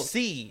and you still-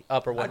 see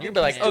upper I one. think You'll be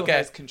like, he still okay,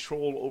 has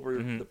control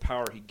over the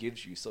power he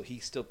gives you, so he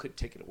still could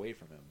take it away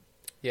from him.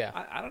 yeah.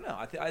 I don't know.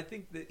 I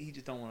think that he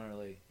just don't want to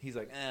really. He's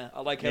like, I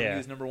like having Yeah. you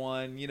as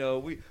 #1.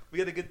 We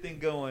got a good thing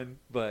going,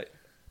 but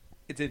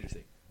it's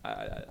interesting.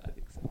 I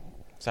think so.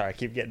 Sorry, I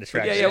keep getting But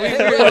distracted. yeah,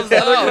 Oh, the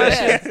other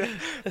man.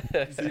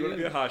 question. So you want to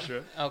be a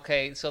Hashira?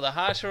 Okay, so the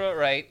Hashira,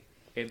 right?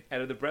 And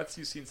out of the breaths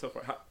you've seen so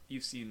far,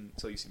 you've seen.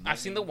 I've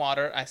seen the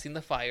water. I've seen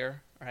the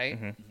fire,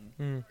 right?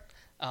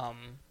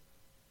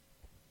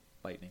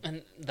 lightning.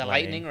 And the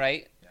lightning,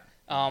 right?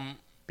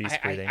 Beast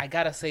breathing. I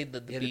gotta say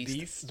the Yeah,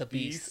 beast. The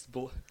beast.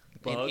 bug.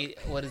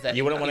 What is that?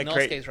 You wouldn't want to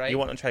Inosuke's, create. right? You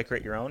want to try to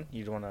create your own.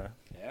 You'd want to.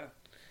 Yeah.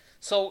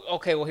 So,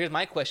 okay, well, here's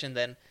my question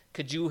then.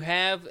 Could you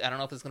have, I don't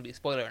know if it's going to be a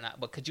spoiler or not,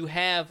 but could you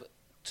have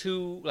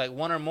two, like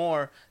one or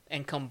more,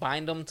 and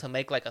combine them to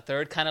make like a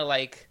third, kind of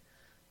like,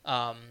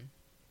 I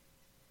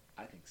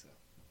think so.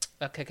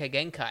 a Kekkei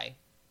Genkai?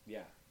 Yeah.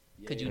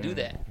 Could you do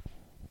that?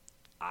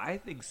 I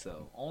think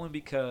so. Only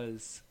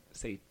because,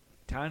 say,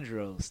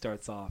 Tanjiro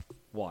starts off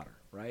water,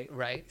 right?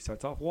 Right. He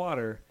starts off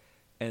water,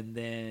 and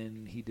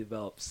then he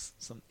develops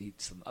some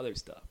other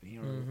stuff.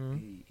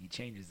 He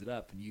changes it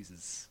up and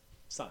uses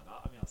sun.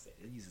 I'll say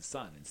he uses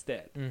sun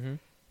instead. Mm-hmm.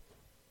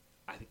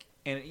 I think,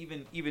 and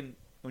even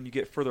when you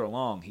get further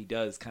along, he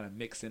does kind of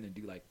mix in and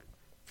do like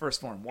first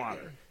form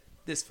water,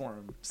 this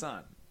form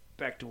sun,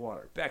 back to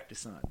water, back to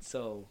sun.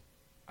 So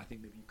I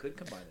think maybe you could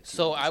combine it.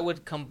 So I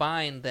would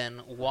combine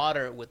then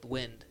water with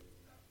wind.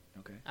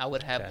 Okay. I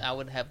would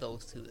have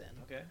those two then.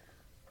 Okay.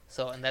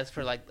 So and that's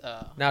for like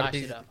Now to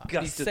be Gust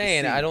of the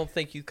saying, sea. I don't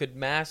think you could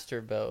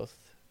master both.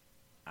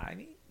 I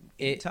mean,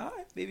 in time,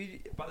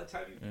 maybe by the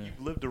time you've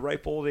lived a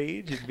ripe old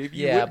age, and maybe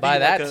Yeah, would by be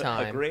that like a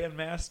time.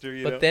 grandmaster.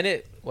 You But know? then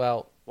as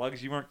long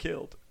as you weren't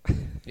killed.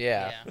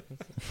 yeah.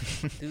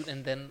 Dude,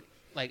 and then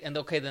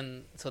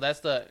then so that's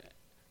the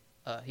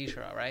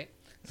Hishira, right?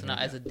 So now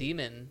as a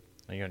demon,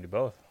 You're gonna do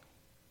both.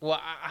 well,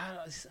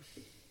 I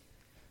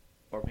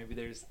Or maybe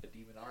there's a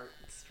demon art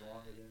that's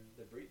stronger than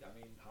the breed. I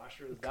mean,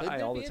 Hashiras Could die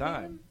there all be the a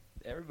time. demon?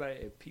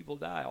 People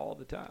die all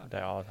the time.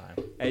 Die all the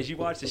time. As you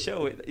watch the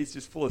show, it's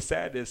just full of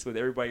sadness with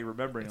everybody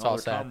remembering It's all all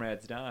their sad.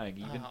 comrades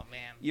dying. oh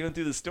man, Even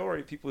through the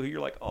story, people who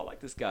you're like, oh, I like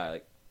this guy.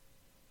 Like,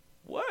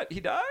 what? He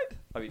died?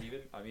 I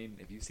mean,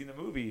 if you've seen the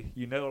movie,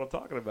 you know what I'm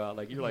talking about.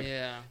 Like, you're like,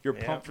 you're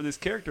pumped for this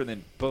character, and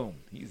then boom,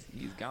 he's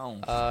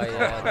gone. Oh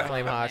yeah, the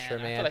Flame Oh, Hashira,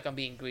 I man. feel like I'm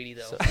being greedy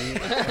though. So- All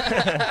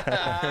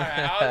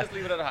right, I'll just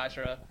leave it at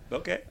Hashira.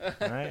 Okay.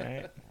 All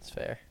right. It's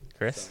fair.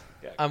 Chris?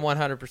 Yeah. I'm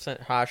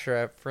 100%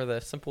 Hashira for the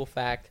simple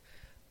fact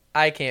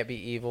I can't be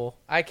evil.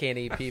 I can't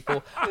eat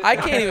people. I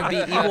can't even be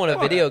evil in a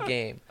video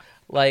game.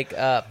 Like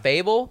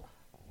Fable,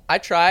 I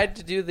tried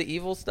to do the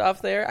evil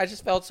stuff there. I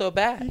just felt so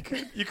bad.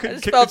 You I couldn't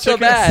just kick felt the so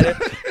chickens.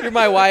 bad. You're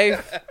my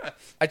wife.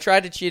 I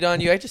tried to cheat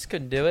on you. I just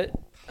couldn't do it.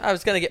 I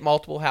was gonna get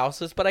multiple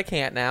houses, but I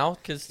can't now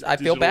because I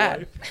feel Digital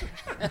bad.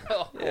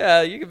 wife.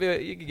 Yeah, you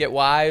could get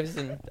wives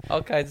and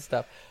all kinds of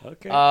stuff.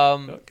 Okay.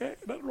 Um, Okay.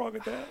 Nothing wrong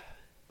with that.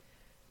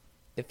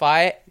 If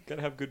I You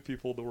gotta have good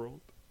people in the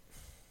world.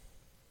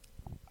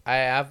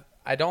 I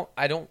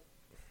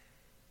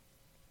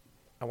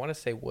want to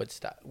say wood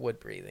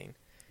breathing.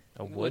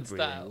 A Wood wood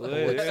style.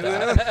 breathing. Wood style.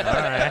 All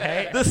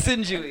right. The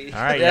Sinjui.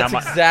 All right. That's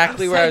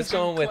exactly where I was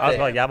going with I was it.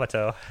 about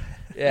Yamato.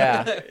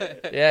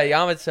 Yeah,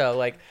 Yamato,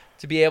 like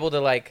to be able to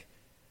like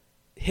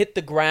hit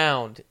the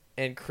ground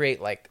and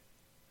create like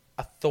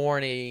a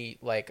thorny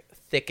like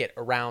thicket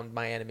around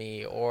my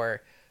enemy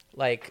or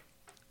like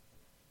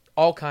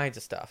all kinds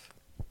of stuff.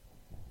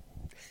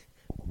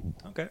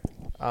 Okay.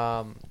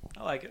 I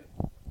like it.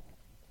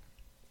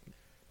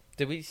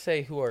 Did we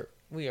say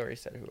we already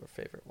said who our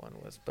favorite one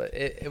was, but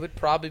it would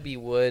probably be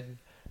wood.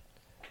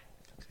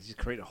 You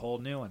create a whole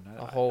new one.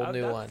 A whole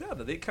new one.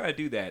 They kind of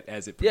do that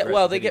as it Yeah, progresses.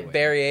 well, they anyway. get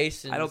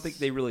variations. I don't think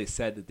they really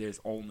said that there's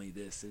only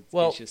this.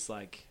 It's just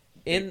like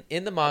in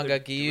the manga,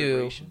 other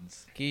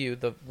deliberations. Giyu,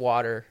 the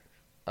water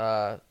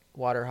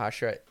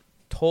Hashira,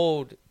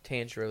 told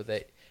Tanjiro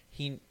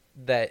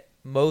that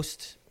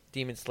most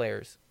demon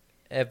slayers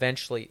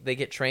eventually they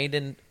get trained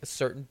in a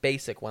certain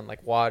basic one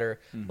like water,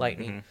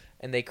 lightning,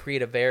 and they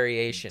create a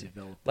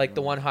variation. Like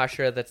the one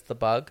Hashira that's the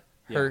bug.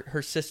 Yeah.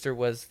 Her sister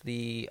was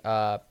the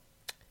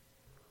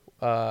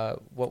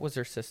what was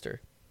her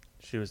sister?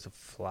 She was the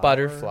flower.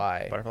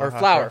 Butterfly. Butterfly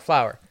Or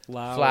Hashira?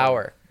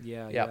 flower.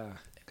 Yeah, Yep. yeah.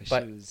 Because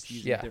But she was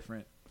using yeah.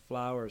 different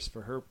flowers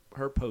for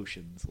her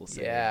potions. We'll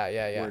say.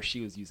 Yeah. Where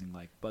she was using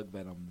like bug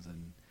venoms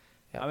and.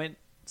 Yep. I mean,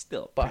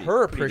 still. But pretty-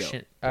 her pretty dope.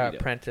 Pretty dope.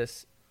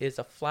 apprentice is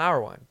a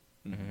flower one.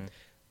 Mhm.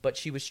 But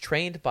she was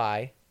trained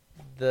by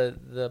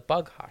the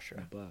bug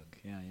Hashira. The bug.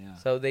 Yeah.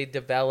 So they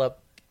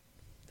develop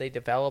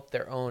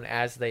their own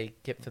as they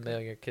get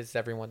familiar because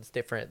everyone's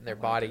different and their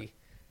body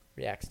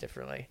reacts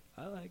differently.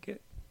 I like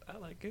it.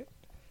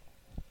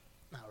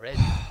 Already.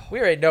 We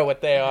already know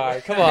what they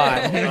are. Come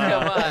on. Come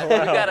on, we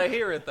gotta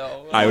hear it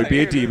though. I would be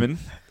a demon.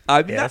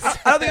 I don't Yes.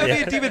 think I'd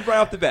be a demon right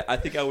off the bat. I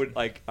think I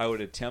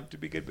would attempt to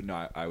be good, but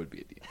no, I would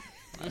be a demon.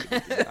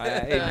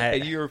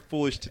 And you're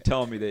foolish to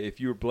tell me that if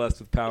you were blessed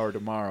with power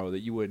tomorrow, that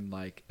you wouldn't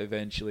like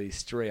eventually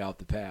stray off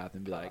the path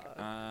and be like,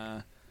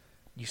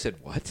 you said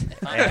what?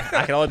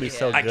 I can only be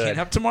so good. I can't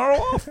have tomorrow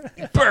off.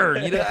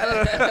 Burn. You know,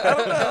 I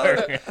don't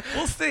know.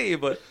 We'll see,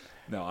 but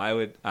no, I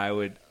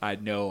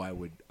know I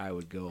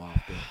would go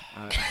off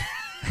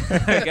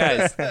there.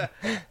 Guys,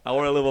 I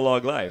want to live a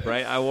long life,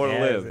 right? I want to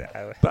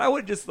live, but I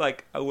would just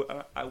like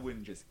I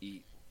wouldn't just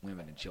eat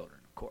women and children.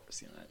 Of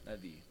course, you know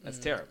that's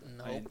terrible.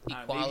 No, maybe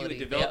equality. you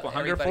would develop Yeah, a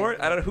hunger everybody- for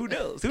it. I don't know. Who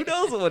knows? Who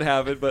knows what would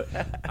happen? But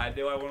I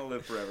know I want to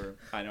live forever.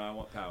 I know I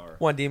want power.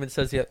 One demon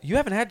says, "Yeah, you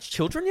haven't had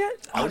children yet?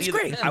 Oh, that's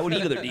great." I would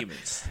eat other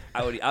demons.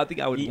 I think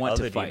I would Eat want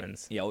to other fight.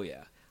 demons. Yeah, oh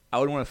yeah. I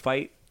would want to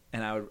fight,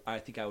 and I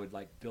think I would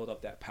like build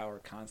up that power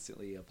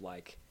constantly. Of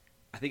like,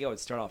 I think I would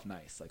start off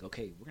nice. Like,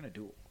 okay, we're gonna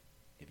duel.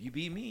 If you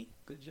beat me,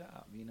 good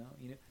job. You know,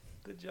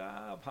 good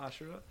job,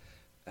 Hashira.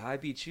 I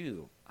beat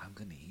you. I'm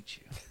gonna eat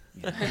you.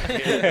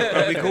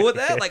 Are we cool with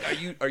that? Like,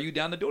 are you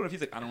down to do it? If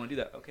he's like, I don't want to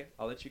do that. Okay,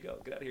 I'll let you go.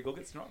 Get out of here. Go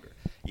get stronger.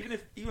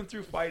 Even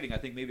through fighting, I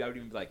think maybe I would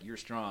even be like, you're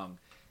strong.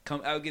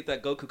 I would get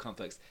that Goku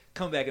complex.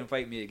 Come back and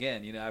fight me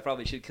again. I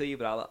probably should kill you,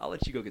 but I'll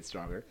let you go get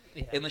stronger.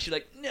 Yeah. Unless you're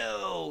like,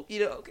 no,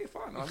 okay,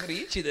 fine. I'm gonna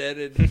eat you then,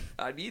 and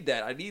I need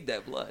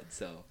that blood.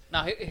 So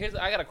now I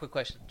got a quick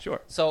question.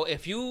 Sure. So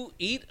if you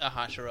eat a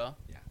Hashira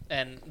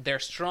and they're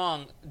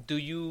strong, do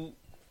you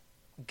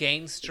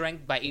gain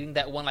strength by eating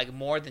that one like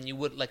more than you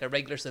would like a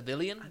regular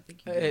civilian? I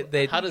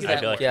think how does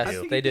that work? Yes,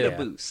 they do. A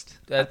boost.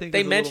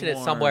 They mention it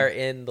somewhere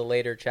in the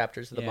later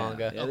chapters of the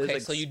manga. Yeah, okay,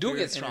 so you do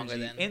get stronger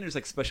then. And there's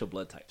like special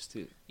blood types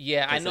too.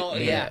 Yeah, I know.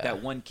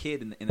 That one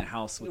kid in the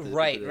house with the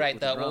right.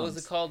 With what was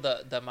it called?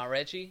 The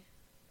Marechi?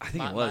 I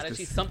think it was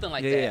Marechi, something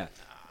like that. Yeah.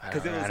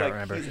 Because it was I don't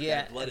remember.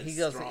 He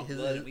goes,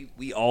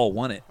 we all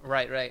want it.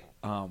 Right.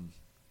 I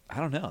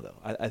don't know though.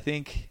 I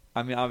think.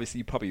 I mean, obviously,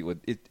 you probably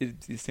would.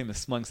 It's the same as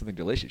smelling something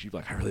delicious. You'd be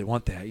like, I really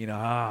want that.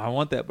 I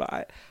want that.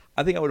 But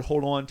I think I would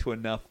hold on to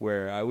enough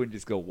where I wouldn't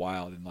just go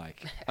wild and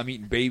like I'm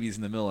eating babies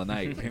in the middle of the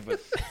night. But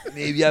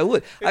maybe I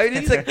would. I mean,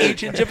 it's like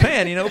ancient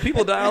Japan.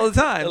 People die all the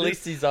time. At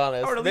least he's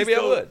honest. Maybe I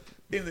would.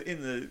 In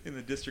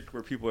the district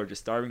where people are just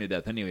starving to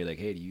death anyway. Like,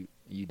 hey,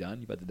 you done?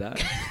 You about to die?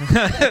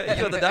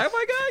 You about to die,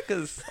 my guy?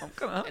 Because I'm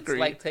kind of hungry. It's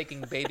like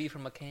taking baby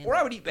from a can. Or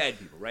I would eat bad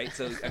people, right?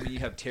 So I mean, you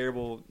have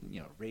terrible,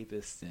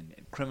 rapists and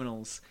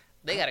criminals.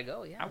 They gotta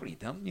go, yeah. I would eat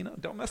them,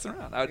 don't mess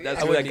around.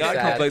 That's where that God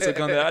complex would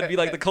come to. I'd be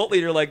like the cult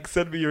leader, like,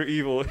 send me your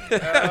evil.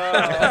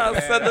 I'll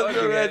send them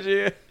to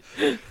Reggie.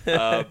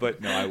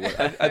 But no, I would.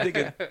 I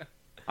think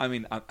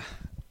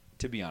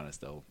to be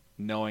honest, though,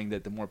 knowing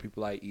that the more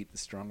people I eat, the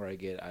stronger I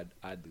get,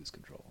 I'd lose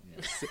control.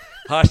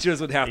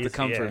 Postures would have to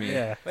come for me.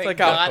 Yeah. It's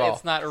like alcohol.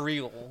 It's not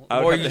real. The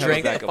more you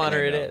drink, the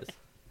funner it is.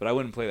 But I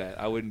wouldn't play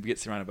that. I wouldn't get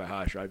surrounded by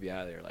Hashira. I'd be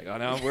out of there. Like, oh,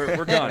 no,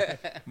 we're gone.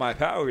 My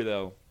power,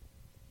 though,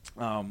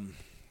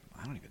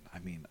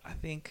 I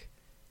think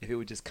if it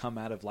would just come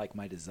out of like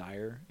my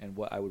desire and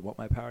what I would want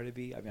my power to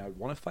be, I would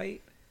want to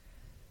fight,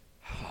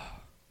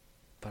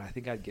 but I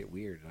think I'd get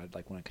weird. I'd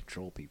like want to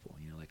control people,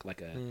 like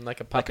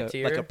a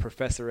puppeteer, like a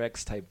Professor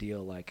X type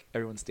deal. Like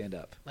everyone stand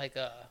up, like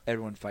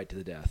everyone fight to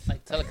the death.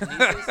 Like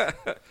telekinesis.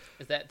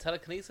 Is that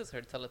telekinesis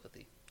or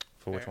telepathy?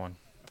 For which one?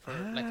 For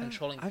like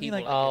controlling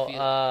people.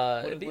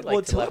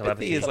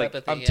 Telepathy is like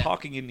I'm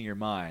talking into your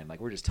mind, like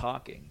we're just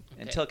talking,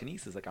 and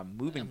telekinesis like I'm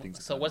moving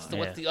things. So what's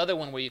the other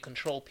one where you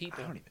control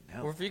people? I don't even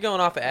know. Well, if you're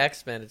going off of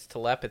X-Men, it's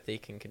telepathy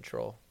can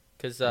control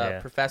because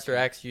Professor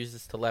X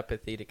uses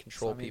telepathy to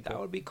control people. That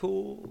would be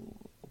cool,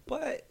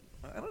 but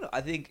I don't know.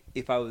 I think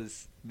if I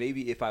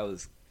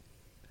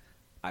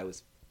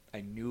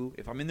knew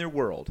if I'm in their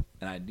world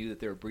and I knew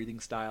that there were breathing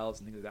styles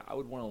and things like that, I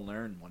would want to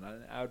learn one.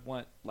 I would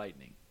want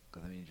lightning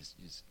because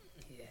just.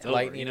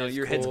 Lightning,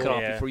 your head's cut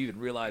off before you even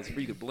realize,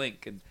 before you could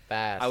blink, and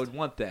fast. I would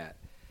want that.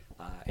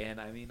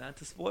 And I mean, not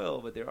to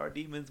spoil, but there are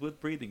demons with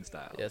breathing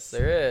styles. Yes,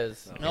 there is.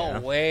 So, no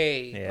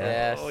way. Yeah.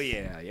 Yes. Oh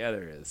yeah,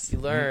 there is. You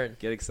learn.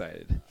 Get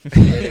excited.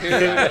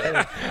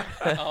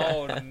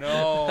 Oh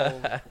no.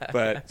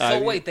 But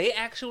wait, they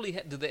actually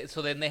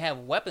so then they have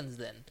weapons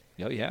then?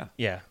 Oh yeah.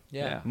 Yeah.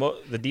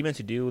 The demons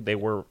who do, they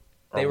were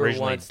originally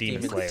once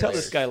demon slayers. Tell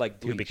this guy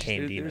like who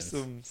became There's demons.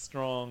 some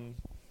strong.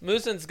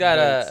 Musen's got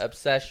an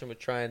obsession with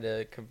trying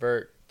to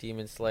convert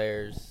demon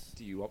slayers.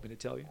 Do you want me to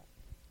tell you?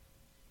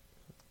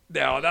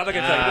 No, I'm not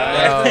gonna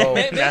tell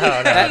you.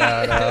 No.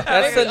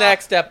 That's the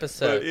next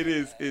episode.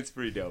 But it's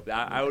pretty dope.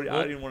 I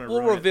didn't want to.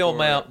 We'll reveal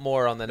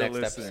more on the next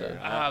episode.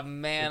 Oh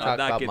man, we'll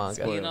talk about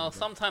manga.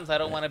 Sometimes I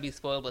don't want to be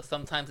spoiled, but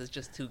sometimes it's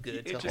just too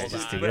good to hold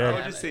on. I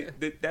would just say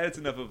that it's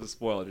enough of a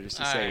spoiler just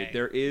to say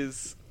there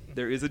is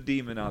a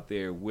demon out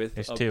there with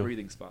a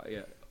breathing spot.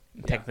 Yeah.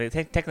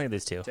 Technically,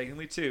 there's two.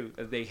 Technically, two.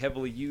 They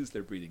heavily use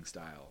their breathing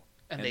style,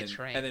 and they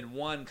train. And then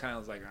one kind of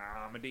was like,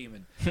 "I'm a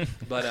demon,"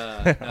 but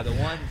now the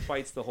one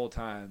fights the whole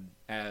time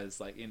as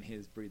like in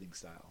his breathing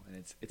style, and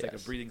it's like a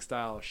breathing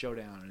style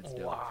showdown, and it's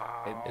dope.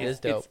 Wow, it is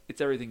dope.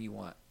 It's everything you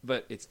want,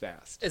 but it's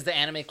fast. Is the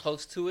anime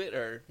close to it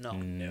or no?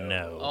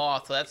 No.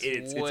 Oh, so that's way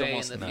in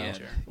the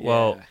future. Yeah.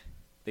 Well.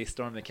 They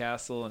storm the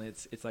castle, and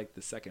it's like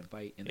the second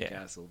fight in the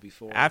castle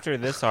before. After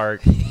this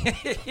arc,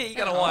 you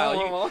got a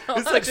while.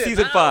 This is like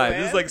season 5.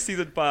 This is like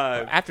season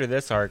 5. After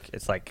this arc,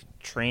 it's like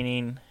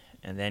training,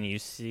 and then you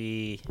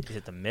see is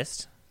it the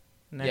Mist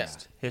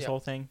next? His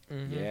whole thing.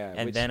 Mm-hmm. Yeah,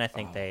 and then I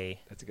think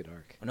that's a good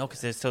arc. No, because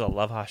there's still the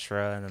Love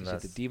Hashira, and then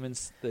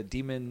the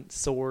demon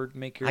sword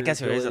maker. I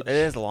guess it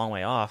is a long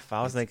way off.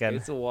 I was thinking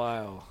it's a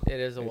while.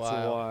 It is a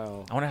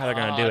while. I wonder how they're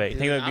gonna do it.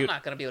 Dude, I'm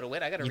not gonna be able to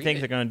wait. I gotta. You think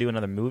they're gonna do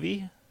another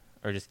movie?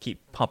 Or just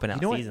keep pumping out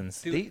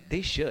seasons.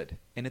 They should,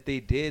 and if they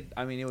did,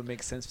 I mean, it would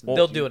make sense for them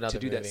they'll do another to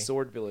do movie. that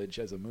Sword Village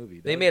as a movie.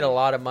 They made a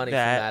lot of money from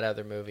that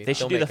other movie. They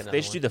should do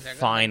the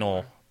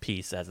final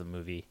piece as a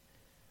movie,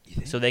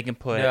 so they can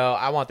put. No,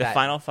 I want the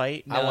final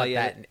fight. I want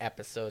that in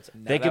episodes.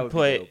 They could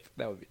put.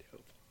 That would be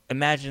dope.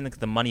 Imagine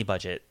the money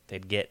budget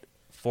they'd get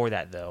for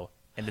that though,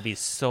 and it'd be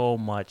so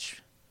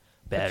much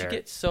better. But you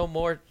get so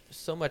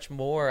much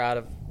more out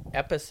of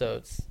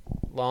episodes.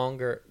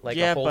 longer, like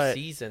Yeah, a whole but-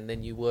 season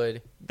than you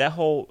would. That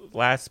whole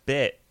last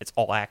bit, it's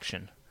all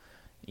action.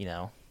 You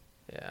know.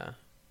 Yeah.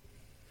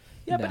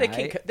 Yeah, but it can.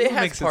 it They would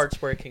have make sense.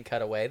 parts where it can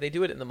cut away. They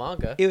do it in the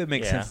manga. It would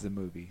make Yeah. sense as a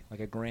movie, like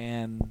a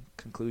grand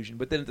conclusion.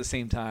 But then at the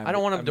same time, I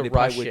don't want them to they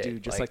probably rush would it. do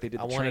just Like, like they did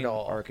I the want it train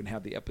all. arc and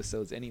have the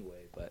episodes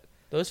anyway. But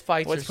Those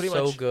fights Well, are it's pretty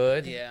so much-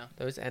 good. Yeah.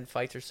 Those end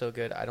fights are so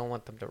good. I don't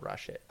want them to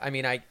rush it. I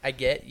mean, I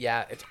get,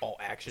 yeah, it's all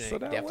action. So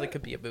And it now definitely what?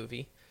 could be a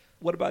movie.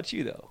 what about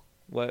you though?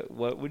 What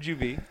would you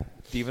be,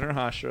 Demon or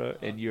Hashira,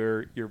 and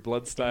your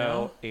blood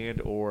style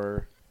and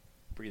or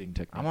breathing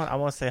technique? I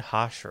want to say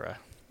Hashira.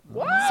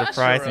 What?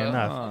 Surprising Hashira?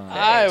 enough.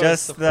 I was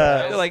Just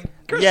surprised. the like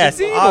yes,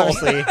 Christian's evil.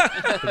 obviously,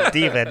 the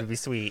demon would be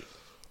sweet.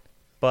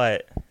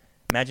 But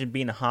imagine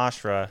being a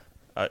Hashira,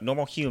 a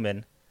normal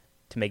human,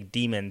 to make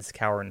demons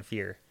cower in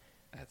fear.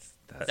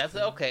 That's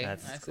okay.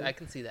 That's I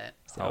can see that.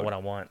 That's not what I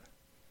want.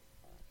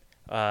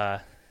 I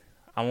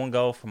want to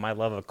go for my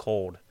love of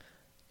cold.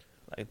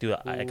 Like do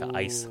like an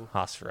ice Ooh.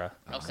 Hashira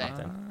or Okay.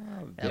 something.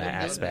 That That would be-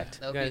 aspect.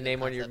 that would You gotta be the name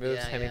one of your concept.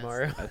 moves, Yeah, Hemi yeah.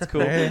 Maru. That's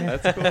cool.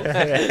 That's cool.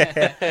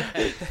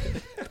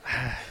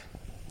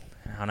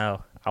 I don't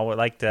know. I would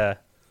like the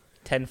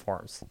 10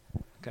 forms.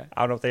 Okay.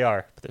 I don't know if they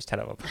are, but there's 10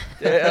 of them.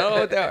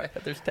 Oh, there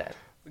are. There's 10.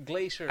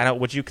 Glacier. I know.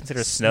 Would you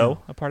consider snow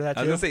a part of that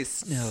I too? was gonna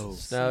say snow.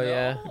 Snow,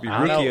 yeah. It'd be I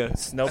don't know. Rukia.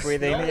 Snow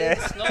breathing.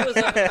 Snow,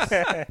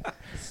 Yeah.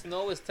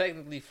 snow is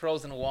technically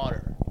frozen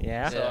water.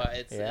 Yeah. So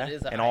Yeah. it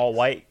is and all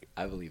white.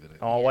 I believe in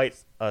it. All white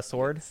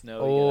sword. Snow.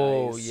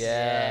 Oh, you got ice,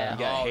 yeah. You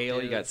got Oh, hail.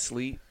 You dude. got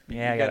sleet.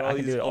 Yeah, you I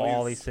can do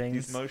all these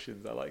things. These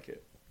motions. I like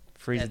it.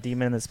 Freeze the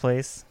demon in this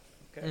place.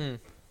 Okay. Mm,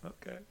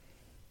 Okay.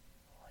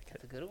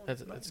 That's a good one.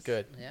 that's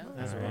good. Yeah.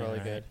 That's Alright, really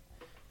alright. good.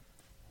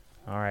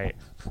 All right.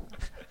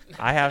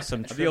 I have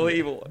some. I'm the only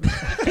evil one.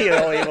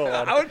 The only evil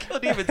one. I would kill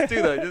demons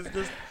too, though.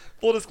 Just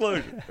full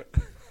disclosure.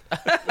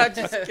 I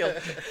just killed.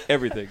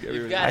 Everything. You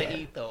everything. gotta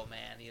eat though,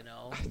 man. You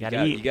know. You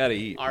gotta eat. You gotta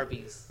eat.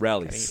 Arby's.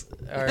 Rallies.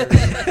 Or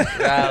rallies.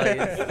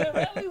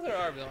 Rallies or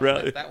Arby's?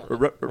 Rally- That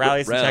one.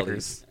 Rallies and rallies.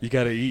 checkers. You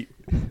gotta eat.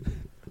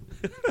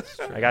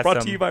 I got Brought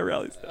some to you by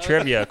Rallies.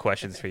 trivia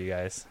questions for you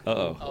guys.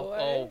 Uh-oh.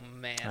 Oh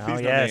man. Oh,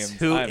 Please no yes. names.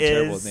 Who I'm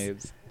terrible is with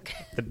names.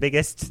 the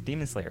biggest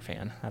Demon Slayer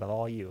fan out of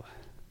all you?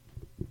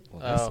 Oh,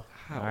 How,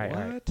 All right,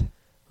 all right. what?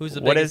 who's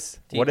the What biggest?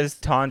 what demon? is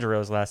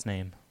Tanjiro's last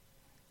name?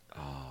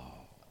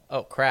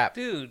 Oh crap!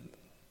 Dude.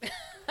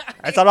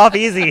 I thought off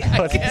easy.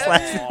 What's his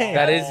last name?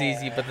 That is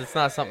easy, but it's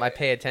not something I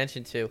pay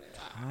attention to.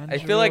 I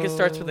feel like it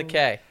starts with a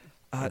K.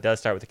 It does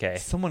start with a K.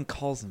 Someone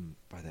calls him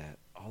by that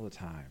all the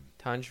time.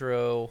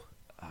 Tanjiro.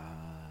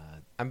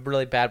 I'm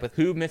really bad with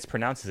Who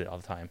mispronounces it all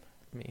the time?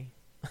 me.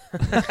 In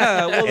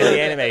the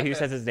anime, who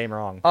says his name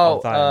wrong all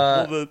the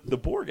time? Well, the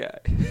boar guy.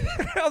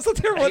 I'm so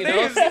terrible with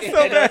names. Inosuke. It's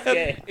so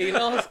bad.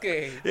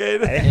 Inosuke.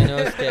 Yeah,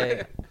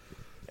 Inosuke.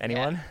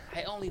 Anyone?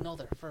 I only know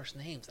their first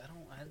names. I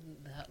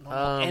don't know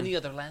Um, any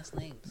other last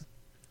names.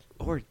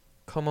 Or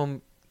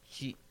Komom.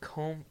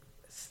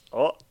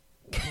 Oh,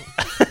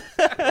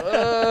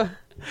 Uh,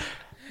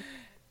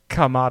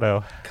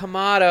 Kamado.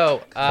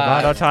 Kamado.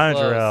 Kamado Tanjiro.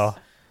 close.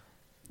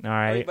 All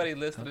right. Everybody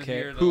listening Okay.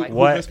 here. Who, Like, who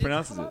What?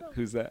 mispronounces it?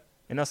 Who's that?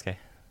 Inosuke.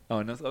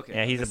 Oh, no. Okay.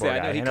 Yeah, he's a I boar know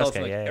guy. he calls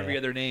Inosuke, like yeah, every yeah.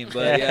 other name,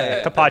 but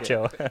yeah.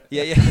 Capacho. Okay.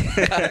 Yeah, yeah.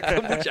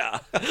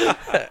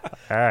 Kombucha.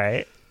 All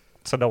right.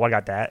 So no one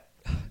got that.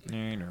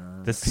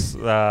 This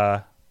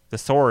the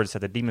swords that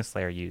the Demon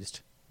Slayer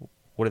used.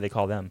 What do they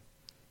call them?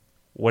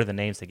 What are the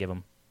names they give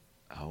them?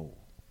 Oh.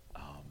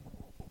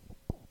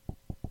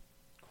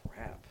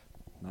 Crap.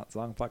 Not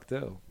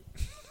Zongpakdo.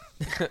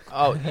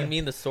 Oh, you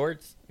mean the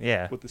swords?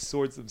 Yeah. What the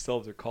swords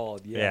themselves are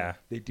called. Yeah. Yeah.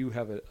 They do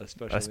have a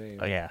special name.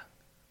 Oh yeah.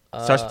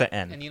 Starts with an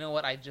N. and you know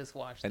what? I just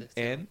watched An this.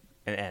 too. N?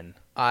 An N.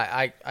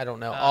 I don't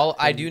know. All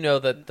I do know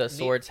that the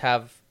swords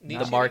have the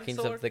Nichiren markings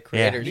sword? of the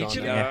creators on Nietzsche?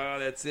 them. Yeah. Oh,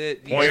 that's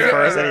it. Point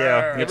for us,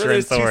 video. Remember Nichiren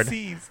there's sword. 2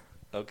 C's.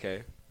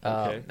 Okay.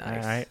 Oh, Okay.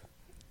 nice. All right.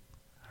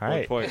 All 1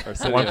 right. point.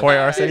 Arsenio. 1 point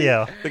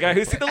Arsenio. The guy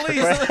who's seen the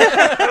least.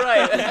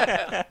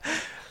 Right.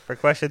 For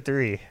question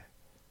 3.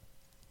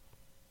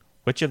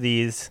 Which of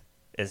these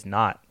is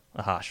not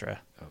a Hashira?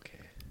 Okay.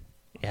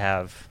 You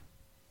have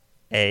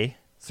A,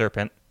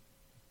 serpent,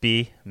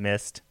 B,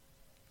 mist,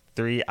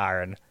 3,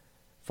 iron,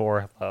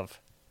 4, love.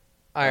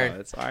 Iron. Oh,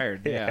 it's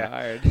iron. Yeah, Yeah.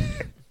 iron.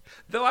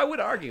 Though I would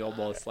argue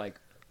almost like,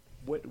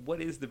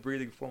 what is the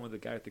breathing form of the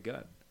guy with the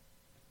gun?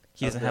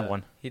 He doesn't have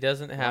one. He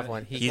doesn't have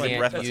one. He He's a can't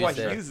breath That's use why it.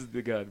 he uses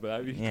the gun. But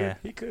I mean, Yeah.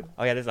 he could.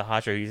 Oh yeah, there's a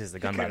Hashira who uses the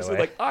gun, He by could the use way.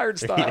 like iron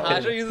style.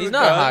 Hashira uses He's a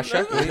not a gun.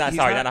 Hashira. He's not,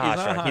 sorry, not a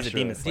Hashira. He's a Hashira.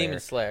 demon slayer. Demon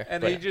Slayer.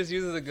 And But he just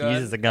uses a gun.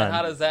 uses a gun. And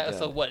how does that? Yeah.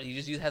 So what?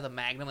 He just has a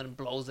magnum and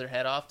blows their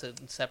head off to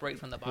separate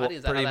from the body. Well,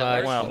 Is that how pretty that much.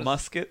 works? Well, A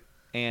musket,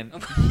 and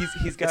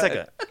he's got It's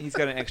like he's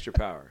got an extra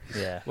power.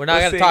 Yeah. We're not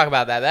Let's going to see. talk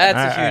about that.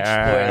 That's a huge All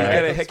right, all right, He's all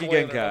got right. a Hecky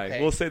Spoiler, Genkai.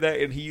 okay. We'll say that,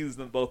 and he used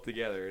them both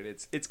together, and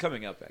it's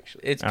coming up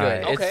actually. It's All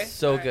good. right. Okay. It's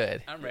so All right.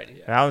 good. I'm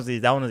ready. That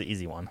one was an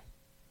easy one.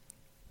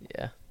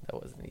 Yeah, that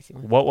was an easy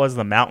one. What was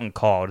the mountain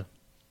called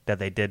that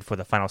they did for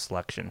the final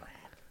selection?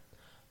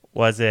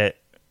 Was it?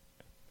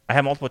 I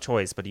have multiple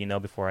choice, but do you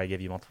know before I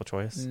give you multiple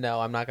choice? No,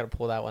 I'm not going to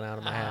pull that one out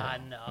of my Ah,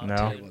 hat. no.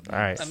 No. Dude. All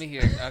right. Let me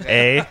hear.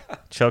 Okay. A.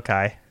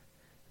 Chokai.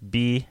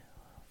 B.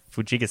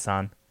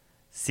 Fujiga-san,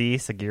 C.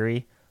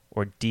 Sagiri,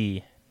 or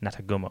D.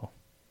 Natagumo?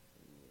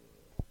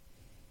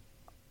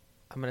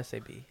 I'm gonna say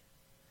B.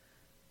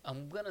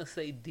 I'm gonna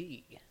say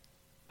D.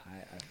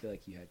 I feel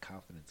like you had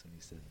confidence when you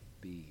said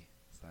B,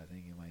 so I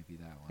think it might be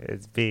that one.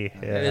 It's B.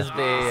 Yeah. It is B.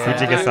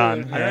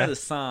 Fujiga-san. I know the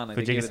san.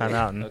 Fujiga-san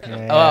Mountain. Okay.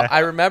 Yeah. Oh, I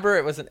remember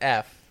it was an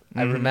F.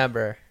 I Mhm.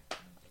 remember.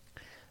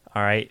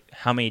 All right.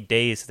 How many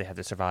days do they have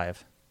to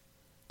survive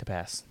to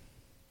pass?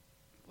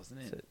 Wasn't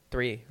Is it? it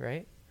 3,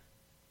 right?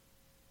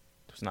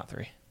 It was not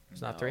 3.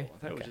 It's not 3? I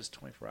thought it was Okay. just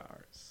 24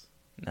 hours.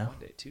 No. 1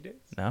 day, 2 days?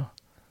 No.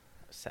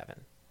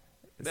 7.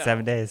 No.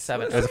 7 days.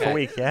 7. It was a full Okay.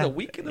 week. Yeah. A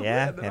week in the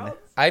yeah. wind, and-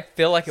 I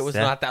feel like it was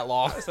Seven. not that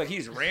long. It's like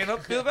he's ran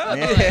up to the mountain.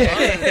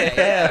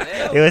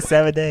 Yeah. It was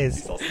 7 days.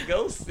 You saw some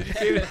ghosts? Did you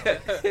see it?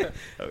 Okay.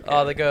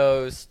 Oh, the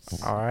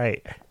ghosts. All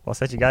right. Well,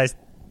 since you guys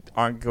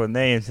aren't good with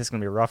names, this is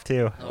going to be rough,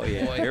 too. Oh,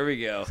 yeah. boy. Here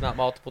we go. It's not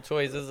multiple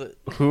choice, is it?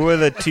 Who are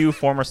the 2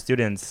 former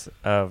students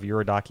of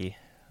Urodaki?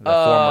 The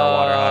former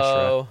Water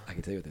Hashira. I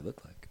can tell you what they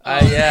look like.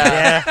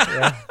 Yeah.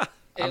 Yeah.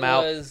 It I'm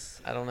out.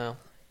 was. I don't know.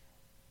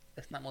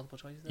 It's not multiple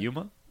choice. Is it?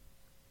 Yuma?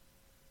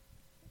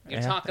 You're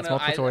Yeah, talking it's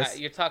about. multiple choice.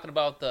 You're talking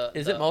about the.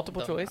 Is the- it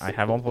multiple the- choice? I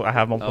have multiple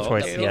Oh,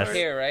 choice, okay. The yes. pink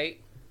hair,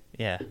 right?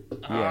 Yeah.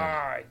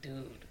 Ah,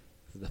 dude.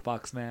 The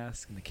fox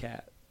mask and the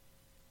cat.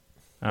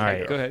 All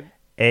right. Go ahead.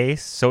 A.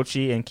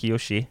 Sochi and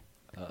Kiyoshi.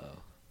 Uh-oh.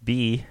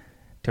 B.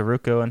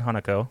 Teruko and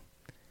Hanako.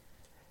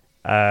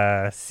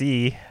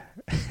 C.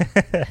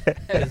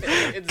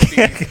 It's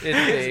B.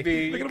 It's B.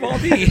 B. Look at them all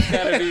B. It's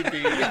gotta be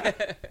B.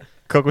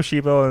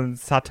 Kokoshibo and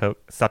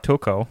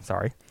Satoko.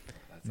 Sorry.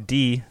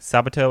 D.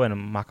 Sabato and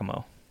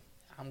Makamo.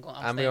 I'm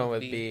going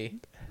with B.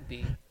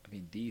 B. I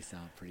mean, D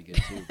sound pretty good,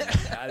 too.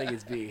 But I think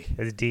it's B.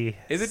 It's D.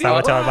 Is it D?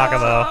 Sabato and I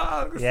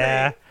Makamo. was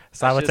Yeah. gonna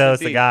say. I should've Sabato's said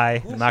the B. guy.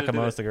 Who And should've did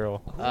Makamo's it? the girl.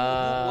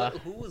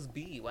 Who was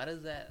B? Why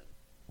does that?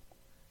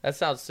 That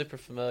sounds super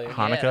familiar. Yeah,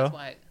 Hanako? that's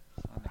why.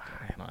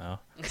 I don't know.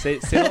 Say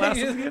the last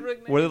Use one the again.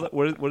 correct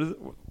What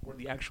name. are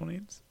the actual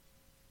names?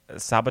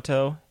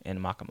 Sabato and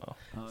Makamo.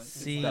 Oh, it's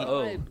C. the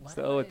O. Why It's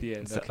do the O I- at the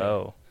end. It's the Okay.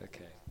 O.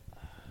 Okay.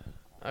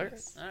 All right.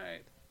 All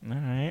right. All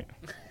right.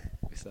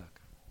 We suck.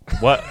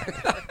 What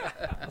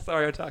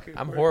Sorry, I'm talking.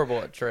 I'm horrible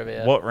at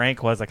trivia. what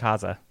rank was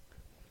Akaza?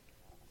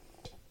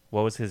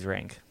 What was his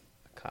rank?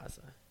 Akaza.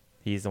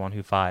 He's the one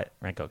who fought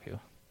Rengoku.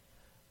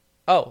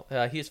 Oh,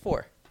 he's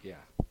 4. Yeah.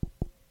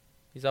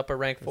 He's up at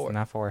rank 4. He's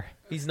not 4.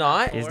 He's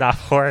not? He's not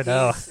 4,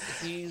 no.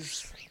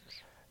 He's.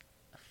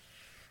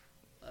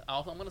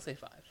 I'm gonna say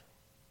 5.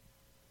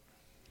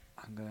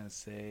 I'm gonna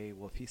say,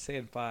 well, if he's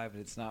saying 5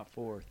 and it's not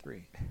 4,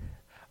 3.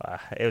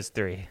 It was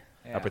 3.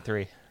 Yeah. Upper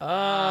 3.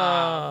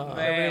 Oh,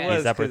 man. It was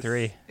He's upper 'cause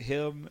 3.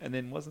 Him, and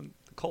then wasn't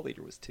the cult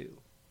leader was 2,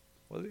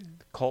 was he?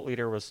 Cult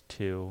leader was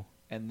 2.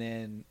 And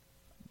then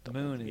the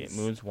moon Yeah, is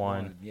Moon's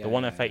 1. Yeah, The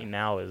one yeah, that's fighting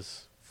now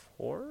is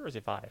 4 or is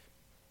it 5?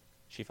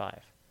 She 5.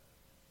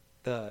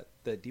 The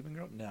demon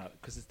girl? No,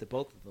 because it's the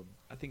both of them.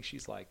 I think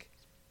she's like.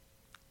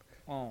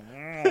 Oh,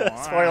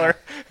 Spoiler.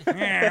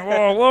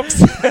 whoa, whoops.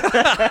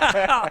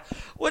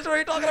 Which one are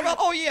you talking about?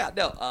 Oh yeah,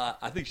 no.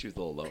 I think she was a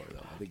little lower though.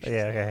 I think. She was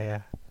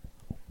Yeah.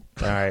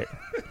 All right.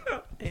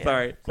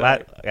 Sorry.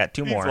 I got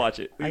 2 Please more. watch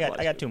it. I Please got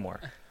watch it. 2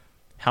 more.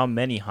 How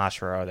many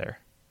Hashira are there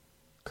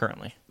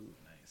currently? Ooh,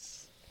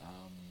 nice.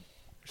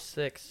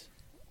 6.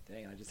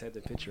 Dang, I just had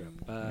the picture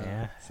up.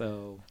 Yeah.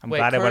 So. I'm Wait,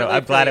 glad it went. currently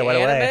I'm glad for it went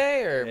the away.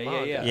 anime or Yeah,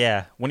 manga? yeah.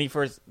 Yeah, when he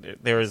first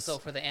there was. So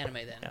for the anime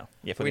then.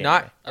 Yeah, for Are we the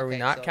not? anime. Are we Okay,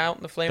 not so-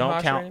 counting the flame Don't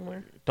Hashira count.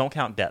 anymore? Don't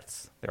count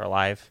deaths. They're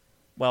alive.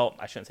 Well,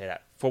 I shouldn't say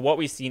that. For what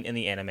we've seen in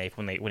the anime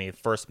when they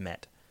first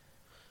met,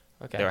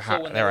 Okay. there are So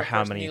how, when there they are were how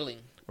first many? kneeling.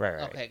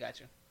 Right. Okay,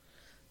 got you.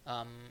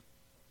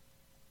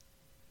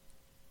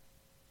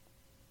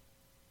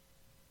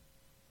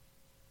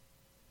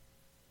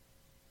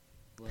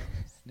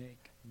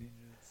 Snake, ninja,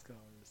 scars.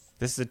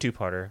 This is a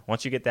 2-parter.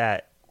 Once you get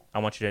that, I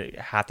want you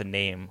to have to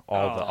name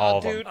all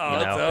of them. dude. You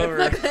Oh,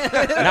 know? it's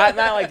over.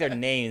 not like their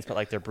names, but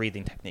like their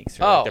breathing techniques.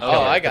 Or Oh, like their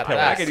pillars, I the got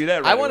pillars. that. I can do that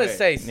I right want to away.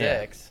 say Yeah.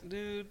 6.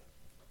 Dude,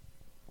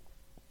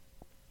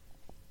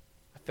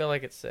 I feel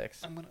like it's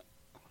 6. I'm gonna.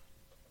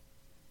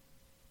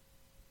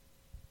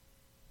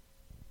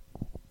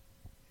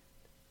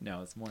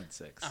 No, it's more than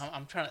 6.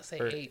 I'm trying to say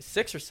Or 8.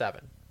 6 or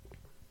 7?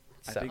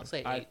 I 7. I'll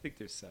say I 8. think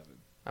there's 7.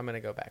 I'm gonna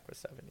go back with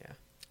 7. Yeah.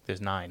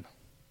 There's 9.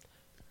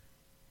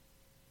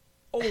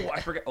 Oh,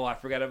 I forgot. Oh, I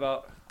forgot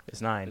about.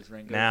 There's 9. There's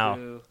Rengoku.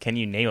 Now, can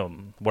you name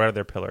them? What are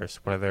their pillars?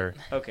 What are their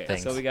Okay,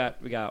 things? so we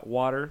got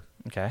water,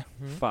 Okay.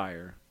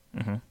 fire,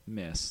 Mm-hmm.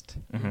 mist,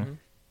 Mm-hmm.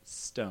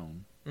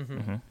 stone, Mm-hmm.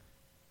 Mm-hmm.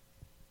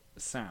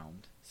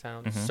 sound,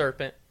 Sound. Mhm.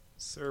 Serpent.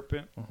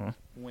 serpent, Mm-hmm.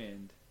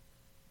 wind,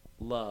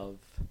 love,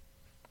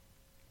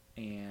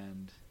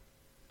 and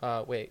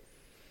Wait.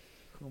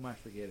 who am I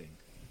forgetting?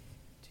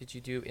 Did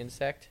you do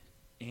insect?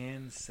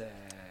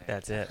 Insect.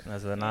 That's it.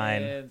 Those are the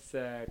 9.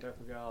 Insect. I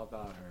forgot all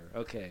about her.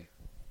 Okay.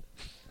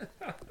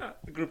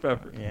 Group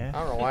effort. Yeah. I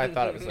don't know why I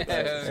thought it was like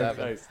 6 or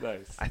 7.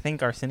 Nice. I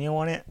think Arsenio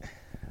won it.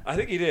 I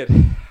think he did.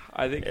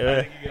 I think you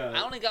got.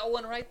 I only got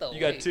one right though. You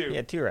got two.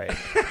 Yeah, 2 right.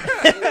 What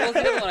was the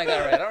other one I got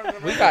right? I don't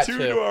remember. We got two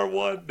two. to our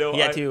one. No,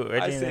 Yeah, two.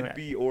 I said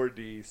B or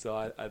D, so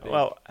I think.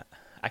 Well,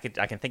 I can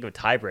think of a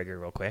tiebreaker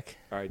real quick.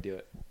 All right, do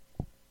it.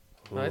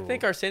 I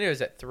think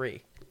Arsenio's at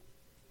 3.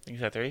 You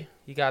said 3?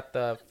 You got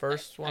the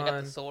first one. I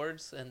got the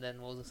swords, and then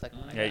what was the second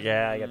one?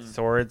 Yeah, you got the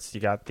swords.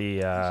 You got the.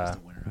 Just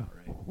a winner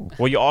outright.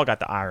 Well, you all got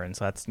the iron,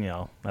 so that's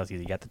that was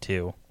easy. You got the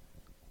 2.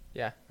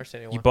 Yeah,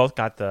 Arsenio You won. both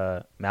got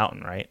the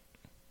mountain, right?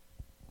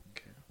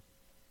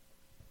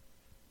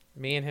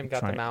 Me and him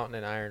got the Try- mountain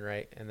and iron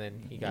right, and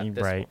then he got You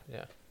this right. one.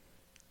 Yeah,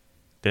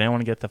 Did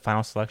anyone get the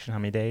final selection? How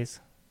many days?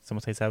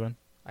 Someone say 7.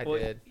 I Well,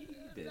 did.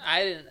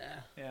 I didn't.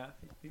 Yeah.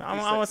 I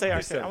want to say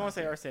Arsenio. I want to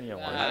say Arsenio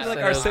won. I feel like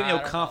I Arsenio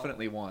don't know.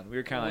 confidently won. We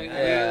were kind of like,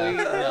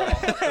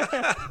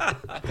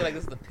 I feel like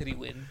this is the pity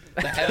win.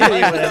 no.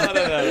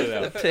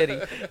 The pity.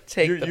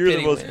 Take You're the the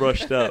pity most win.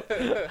 brushed up.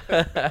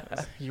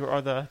 You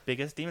are the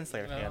biggest Demon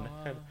Slayer fan.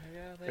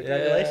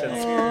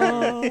 Congratulations.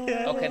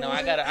 Okay, now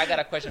I got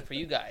a question for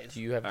you guys.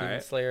 Do you have All Demon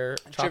right. Slayer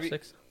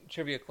chopsticks?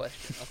 Trivia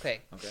question.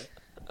 Okay. Okay.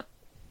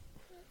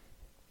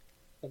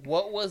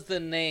 What was the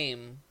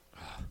name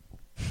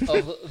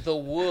of the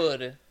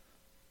wood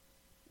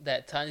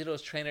that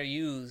Tanjiro's trainer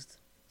used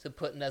to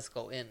put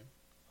Nezuko in?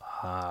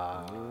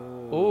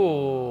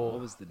 Ooh. What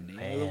was the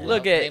name?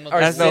 Look Name at of the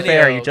That's no Arsenio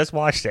fair. You just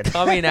watched it.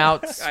 coming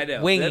out I know.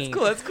 swinging.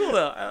 That's cool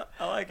though.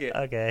 I like it.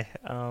 Okay.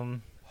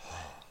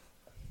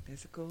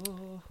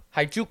 Nezuko.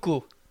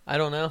 Haijuku. I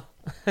don't know.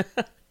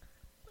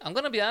 I'm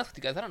gonna be honest with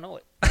you guys. I don't know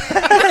it.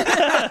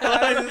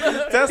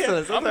 Test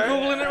us. I'm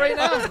googling it right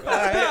now.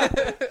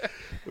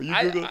 Well,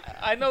 you Google.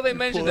 I know they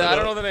mentioned pull it. it I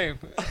don't up. know the name.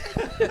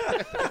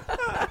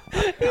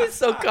 He was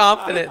so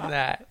confident in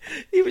that.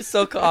 He was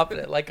so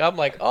confident. Like I'm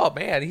like, oh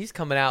man, he's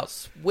coming out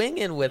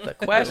swinging with a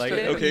question.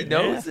 okay, He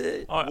knows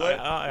it.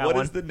 What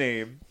is the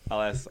name?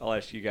 I'll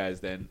ask you guys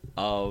then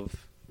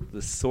of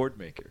the sword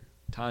maker,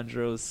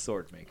 Tanjiro's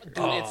sword maker.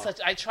 Dude, it's such.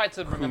 I tried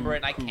to remember it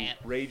and I can't.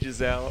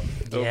 Rages out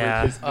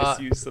Yeah. over his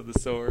misuse of the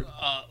sword.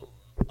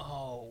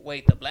 Oh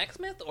wait, the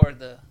blacksmith or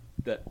the?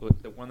 The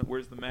one that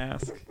wears the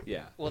mask.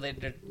 Yeah. Well,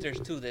 there's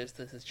two. There's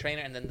his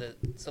trainer and then the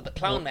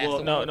clown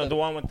master. well, No, the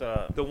one with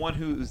The one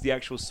who's the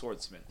actual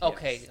swordsmith.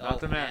 Okay, Yes. Not oh,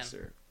 the man.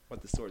 master,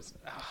 but the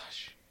swordsmith.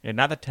 Gosh. Yeah,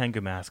 not the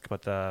Tengu mask,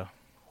 but the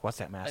what's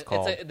that mask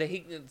called?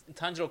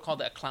 Tanjiro called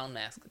that a clown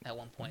mask at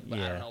one point, but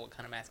I Yeah. don't know what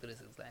kind of mask it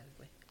is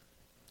exactly.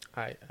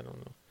 I don't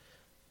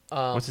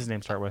know. What's his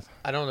name start with?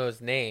 I don't know his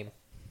name.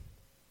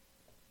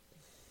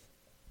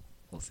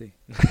 We'll see.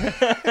 You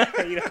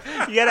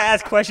gotta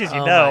ask questions you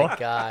Oh know. my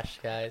gosh,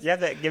 guys. You have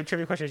to give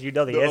trivia questions you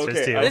know the No, answers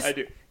okay, to. I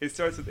do. It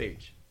starts with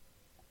H.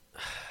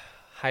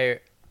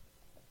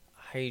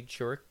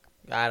 Hijurk?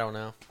 I don't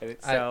know. And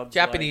it sounds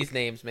Japanese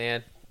names,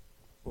 man.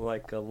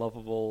 like a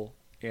lovable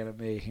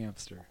anime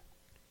hamster.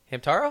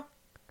 Hamtaro?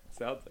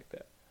 Sounds like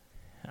that.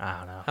 I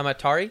don't know.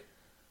 Hamatari?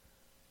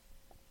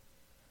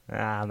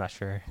 I'm not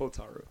sure.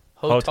 Hotaru.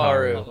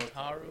 Hotaru.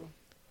 Hotaru.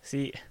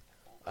 See,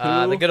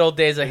 The good old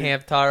days of He's all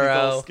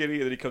Hamtaro. skinny,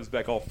 and then he comes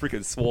back all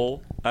freaking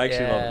swole. I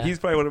actually love Yeah. him. He's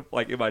probably one of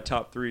in my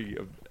top 3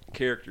 of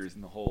characters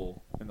in the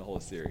whole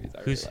series. I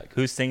really like him.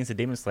 who sings the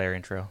Demon Slayer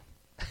intro?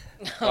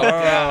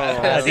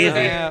 That's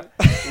easy.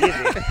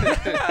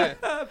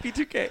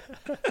 P2K.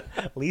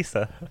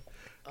 Lisa.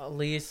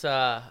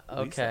 Lisa.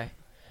 Okay.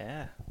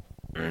 Yeah,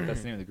 That's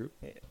the name of the group.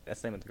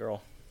 that's the name of the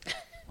girl.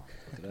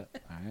 Look it up.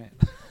 All right.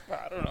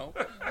 I don't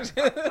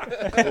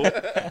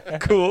know.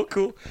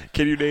 Cool.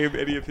 Can you name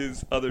any of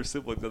his other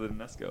siblings other than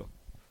Nezuko?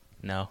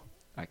 No.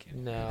 I can't.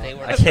 No. They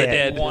were I can't.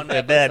 dead one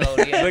They're dead.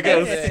 episode. Yeah, Look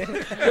that's at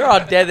it. They're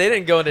all dead. They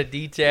didn't go into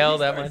detail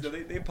that much. So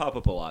they pop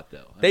up a lot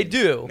though. They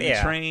do. They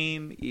Yeah.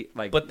 train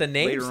But the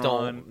names later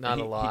don't- on, not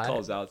he, a lot. He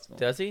calls out. Some.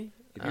 Does he?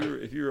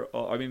 If you're,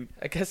 I mean,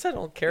 I guess I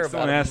don't care If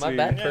about someone him. asks My me-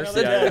 bad Yeah, person.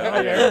 They're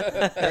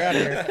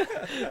out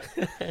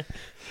of here.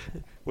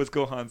 What's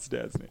Gohan's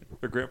dad's name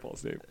or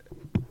grandpa's name?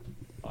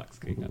 Ox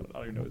King. I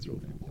don't even know his real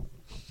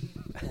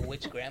name.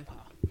 Which grandpa?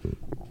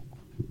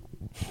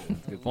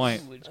 Good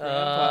point. Which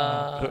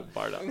grandpa?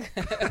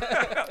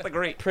 Bardock. The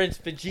great Prince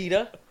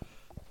Vegeta.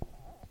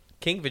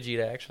 King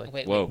Vegeta, actually.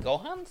 Wait, Whoa.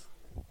 Gohan's?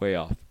 Way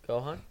off.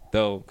 Gohan?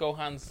 Though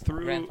Gohan's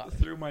through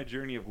grandfather. my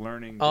journey of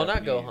learning. Oh,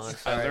 not Japanese, Gohan. I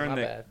Sorry, learned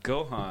my that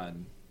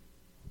Gohan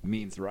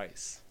means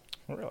rice.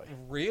 Really?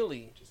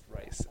 Really? Just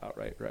rice,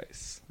 outright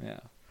rice. Yeah.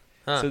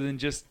 Huh. So then,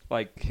 just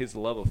like his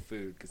love of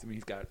food, because I mean,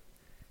 he's got.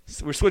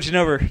 We're switching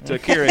over to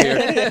Akira here.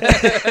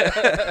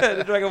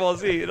 To Dragon Ball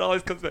Z. It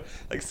always comes back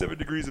like 7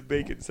 degrees of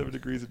bacon, 7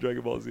 degrees of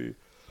Dragon Ball Z.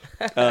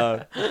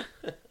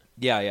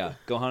 Yeah.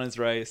 Gohan is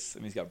rice. I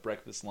mean, he's got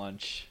breakfast,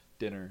 lunch,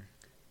 dinner,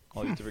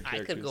 all these different I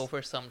characters. could go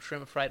for some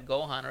shrimp fried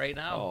Gohan right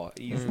now. Oh,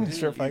 easy.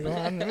 Sure, if I go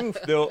on the roof.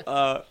 No,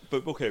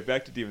 but okay,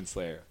 back to Demon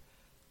Slayer.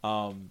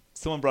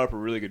 Someone brought up a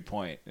really good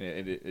point,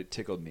 and it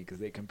tickled me because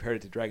they compared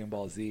it to Dragon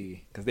Ball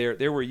Z because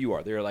they're where you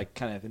are. They're like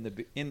kind of in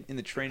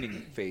the training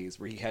phase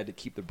where he had to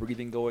keep the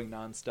breathing going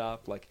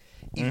nonstop, like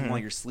even while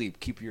you're asleep,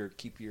 keep your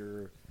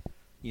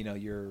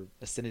your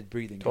ascended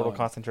breathing. Total going.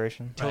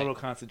 concentration. Total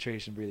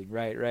concentration breathing.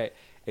 Right.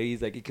 And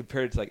he's like, he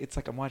compared it to it's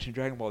like I'm watching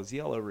Dragon Ball Z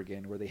all over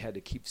again, where they had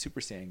to keep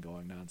Super Saiyan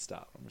going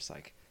nonstop. I'm just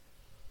like,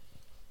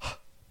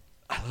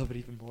 I love it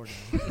even more now.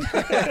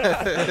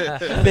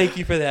 Thank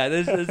you for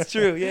that. That's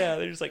true. Yeah,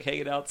 they're just like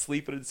hanging out,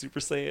 sleeping in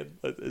Super Saiyan.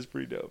 It's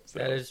pretty dope. So,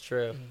 that is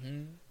true.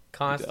 Mm-hmm.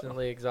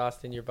 Constantly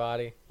exhausting your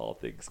body. All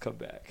things come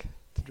back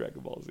to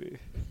Dragon Ball Z.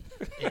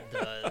 It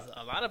does.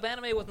 A lot of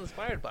anime was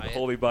inspired by the it.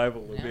 Holy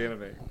Bible of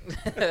anime.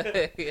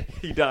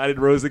 He died and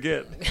rose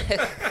again.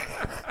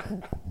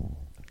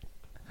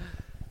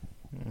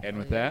 And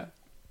with that,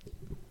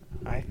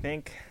 I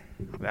think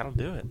that'll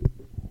do it.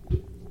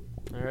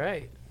 All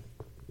right.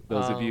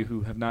 Those of you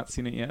who have not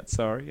seen it yet,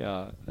 sorry.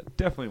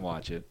 Definitely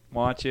watch it.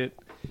 Watch it.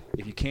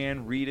 If you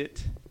can, read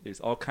it. There's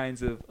all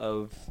kinds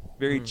of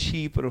very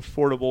cheap and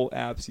affordable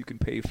apps you can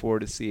pay for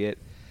to see it.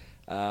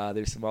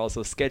 There's some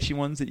also sketchy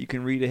ones that you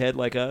can read ahead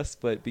like us,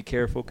 but be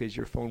careful because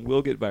your phone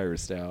will get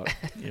virused out.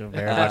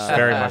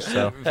 Very much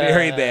so.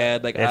 Very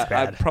bad. Like bad.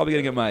 I'm probably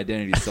going to get my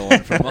identity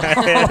stolen from all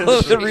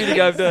of the reading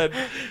I've done.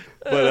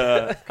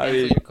 But I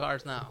mean, your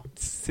cars now.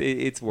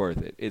 It's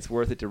worth it. It's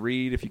worth it to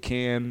read if you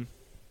can.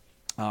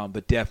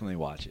 But definitely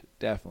watch it.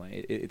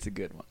 Definitely. It's a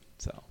good one.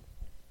 So.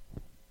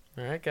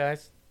 All right,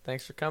 guys.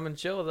 Thanks for coming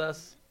chill with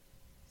us.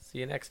 See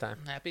you next time.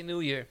 Happy New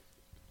Year.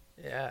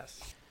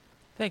 Yes.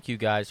 Thank you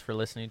guys for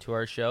listening to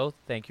our show.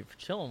 Thank you for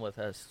chilling with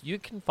us. You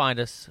can find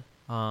us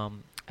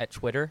at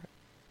Twitter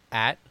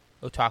at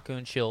Otaku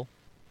and Chill.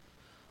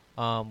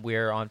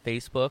 We're on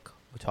Facebook,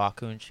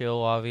 Otaku and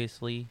Chill,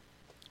 obviously.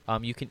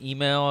 You can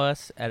email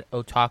us at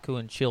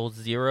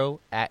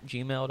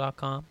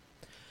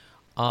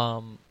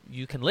otakuandchill0@gmail.com.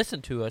 You can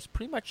listen to us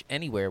pretty much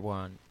anywhere. We're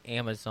on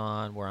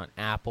Amazon, we're on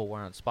Apple, we're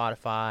on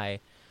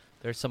Spotify.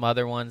 There's some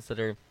other ones that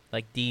are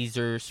like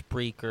Deezer,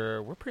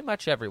 Spreaker. We're pretty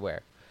much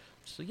everywhere.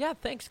 So, yeah,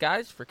 thanks,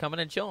 guys, for coming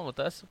and chilling with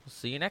us. We'll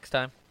see you next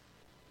time.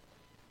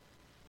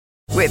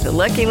 With the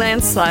Lucky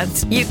Land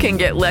Slots, you can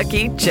get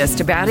lucky just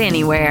about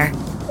anywhere.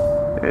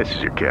 This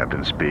is your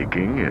captain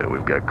speaking.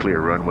 We've got clear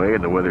runway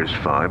and the weather's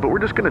fine, but we're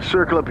just going to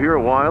circle up here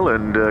a while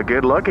and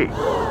get lucky.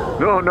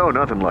 No,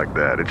 nothing like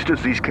that. It's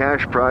just these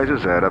cash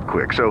prizes add up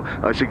quick. So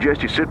I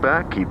suggest you sit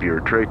back, keep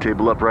your tray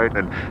table upright,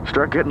 and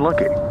start getting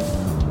lucky.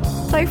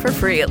 Play for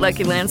free at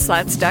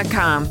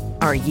LuckyLandSlots.com.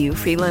 Are you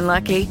feeling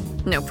lucky?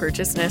 No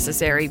purchase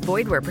necessary.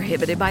 Void where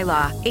prohibited by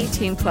law.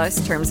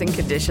 18+ terms and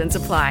conditions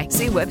apply.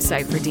 See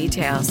website for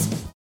details.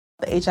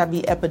 The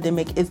HIV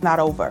epidemic is not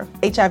over.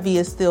 HIV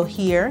is still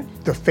here.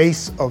 The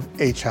face of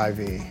HIV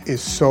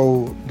is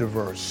so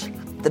diverse.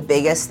 The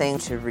biggest thing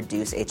to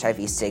reduce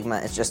HIV stigma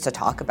is just to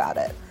talk about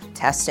it.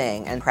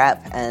 Testing and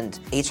PrEP and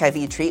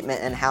HIV treatment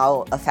and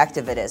how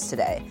effective it is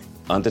today.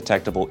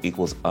 Undetectable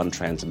equals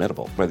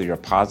untransmittable. Whether you're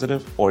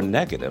positive or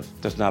negative,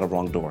 there's not a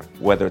wrong door.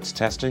 Whether it's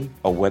testing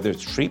or whether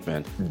it's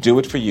treatment, do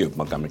it for you,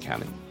 Montgomery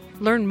County.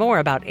 Learn more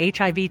about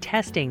HIV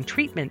testing,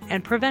 treatment,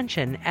 and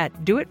prevention at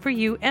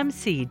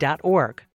doitforyoumc.org.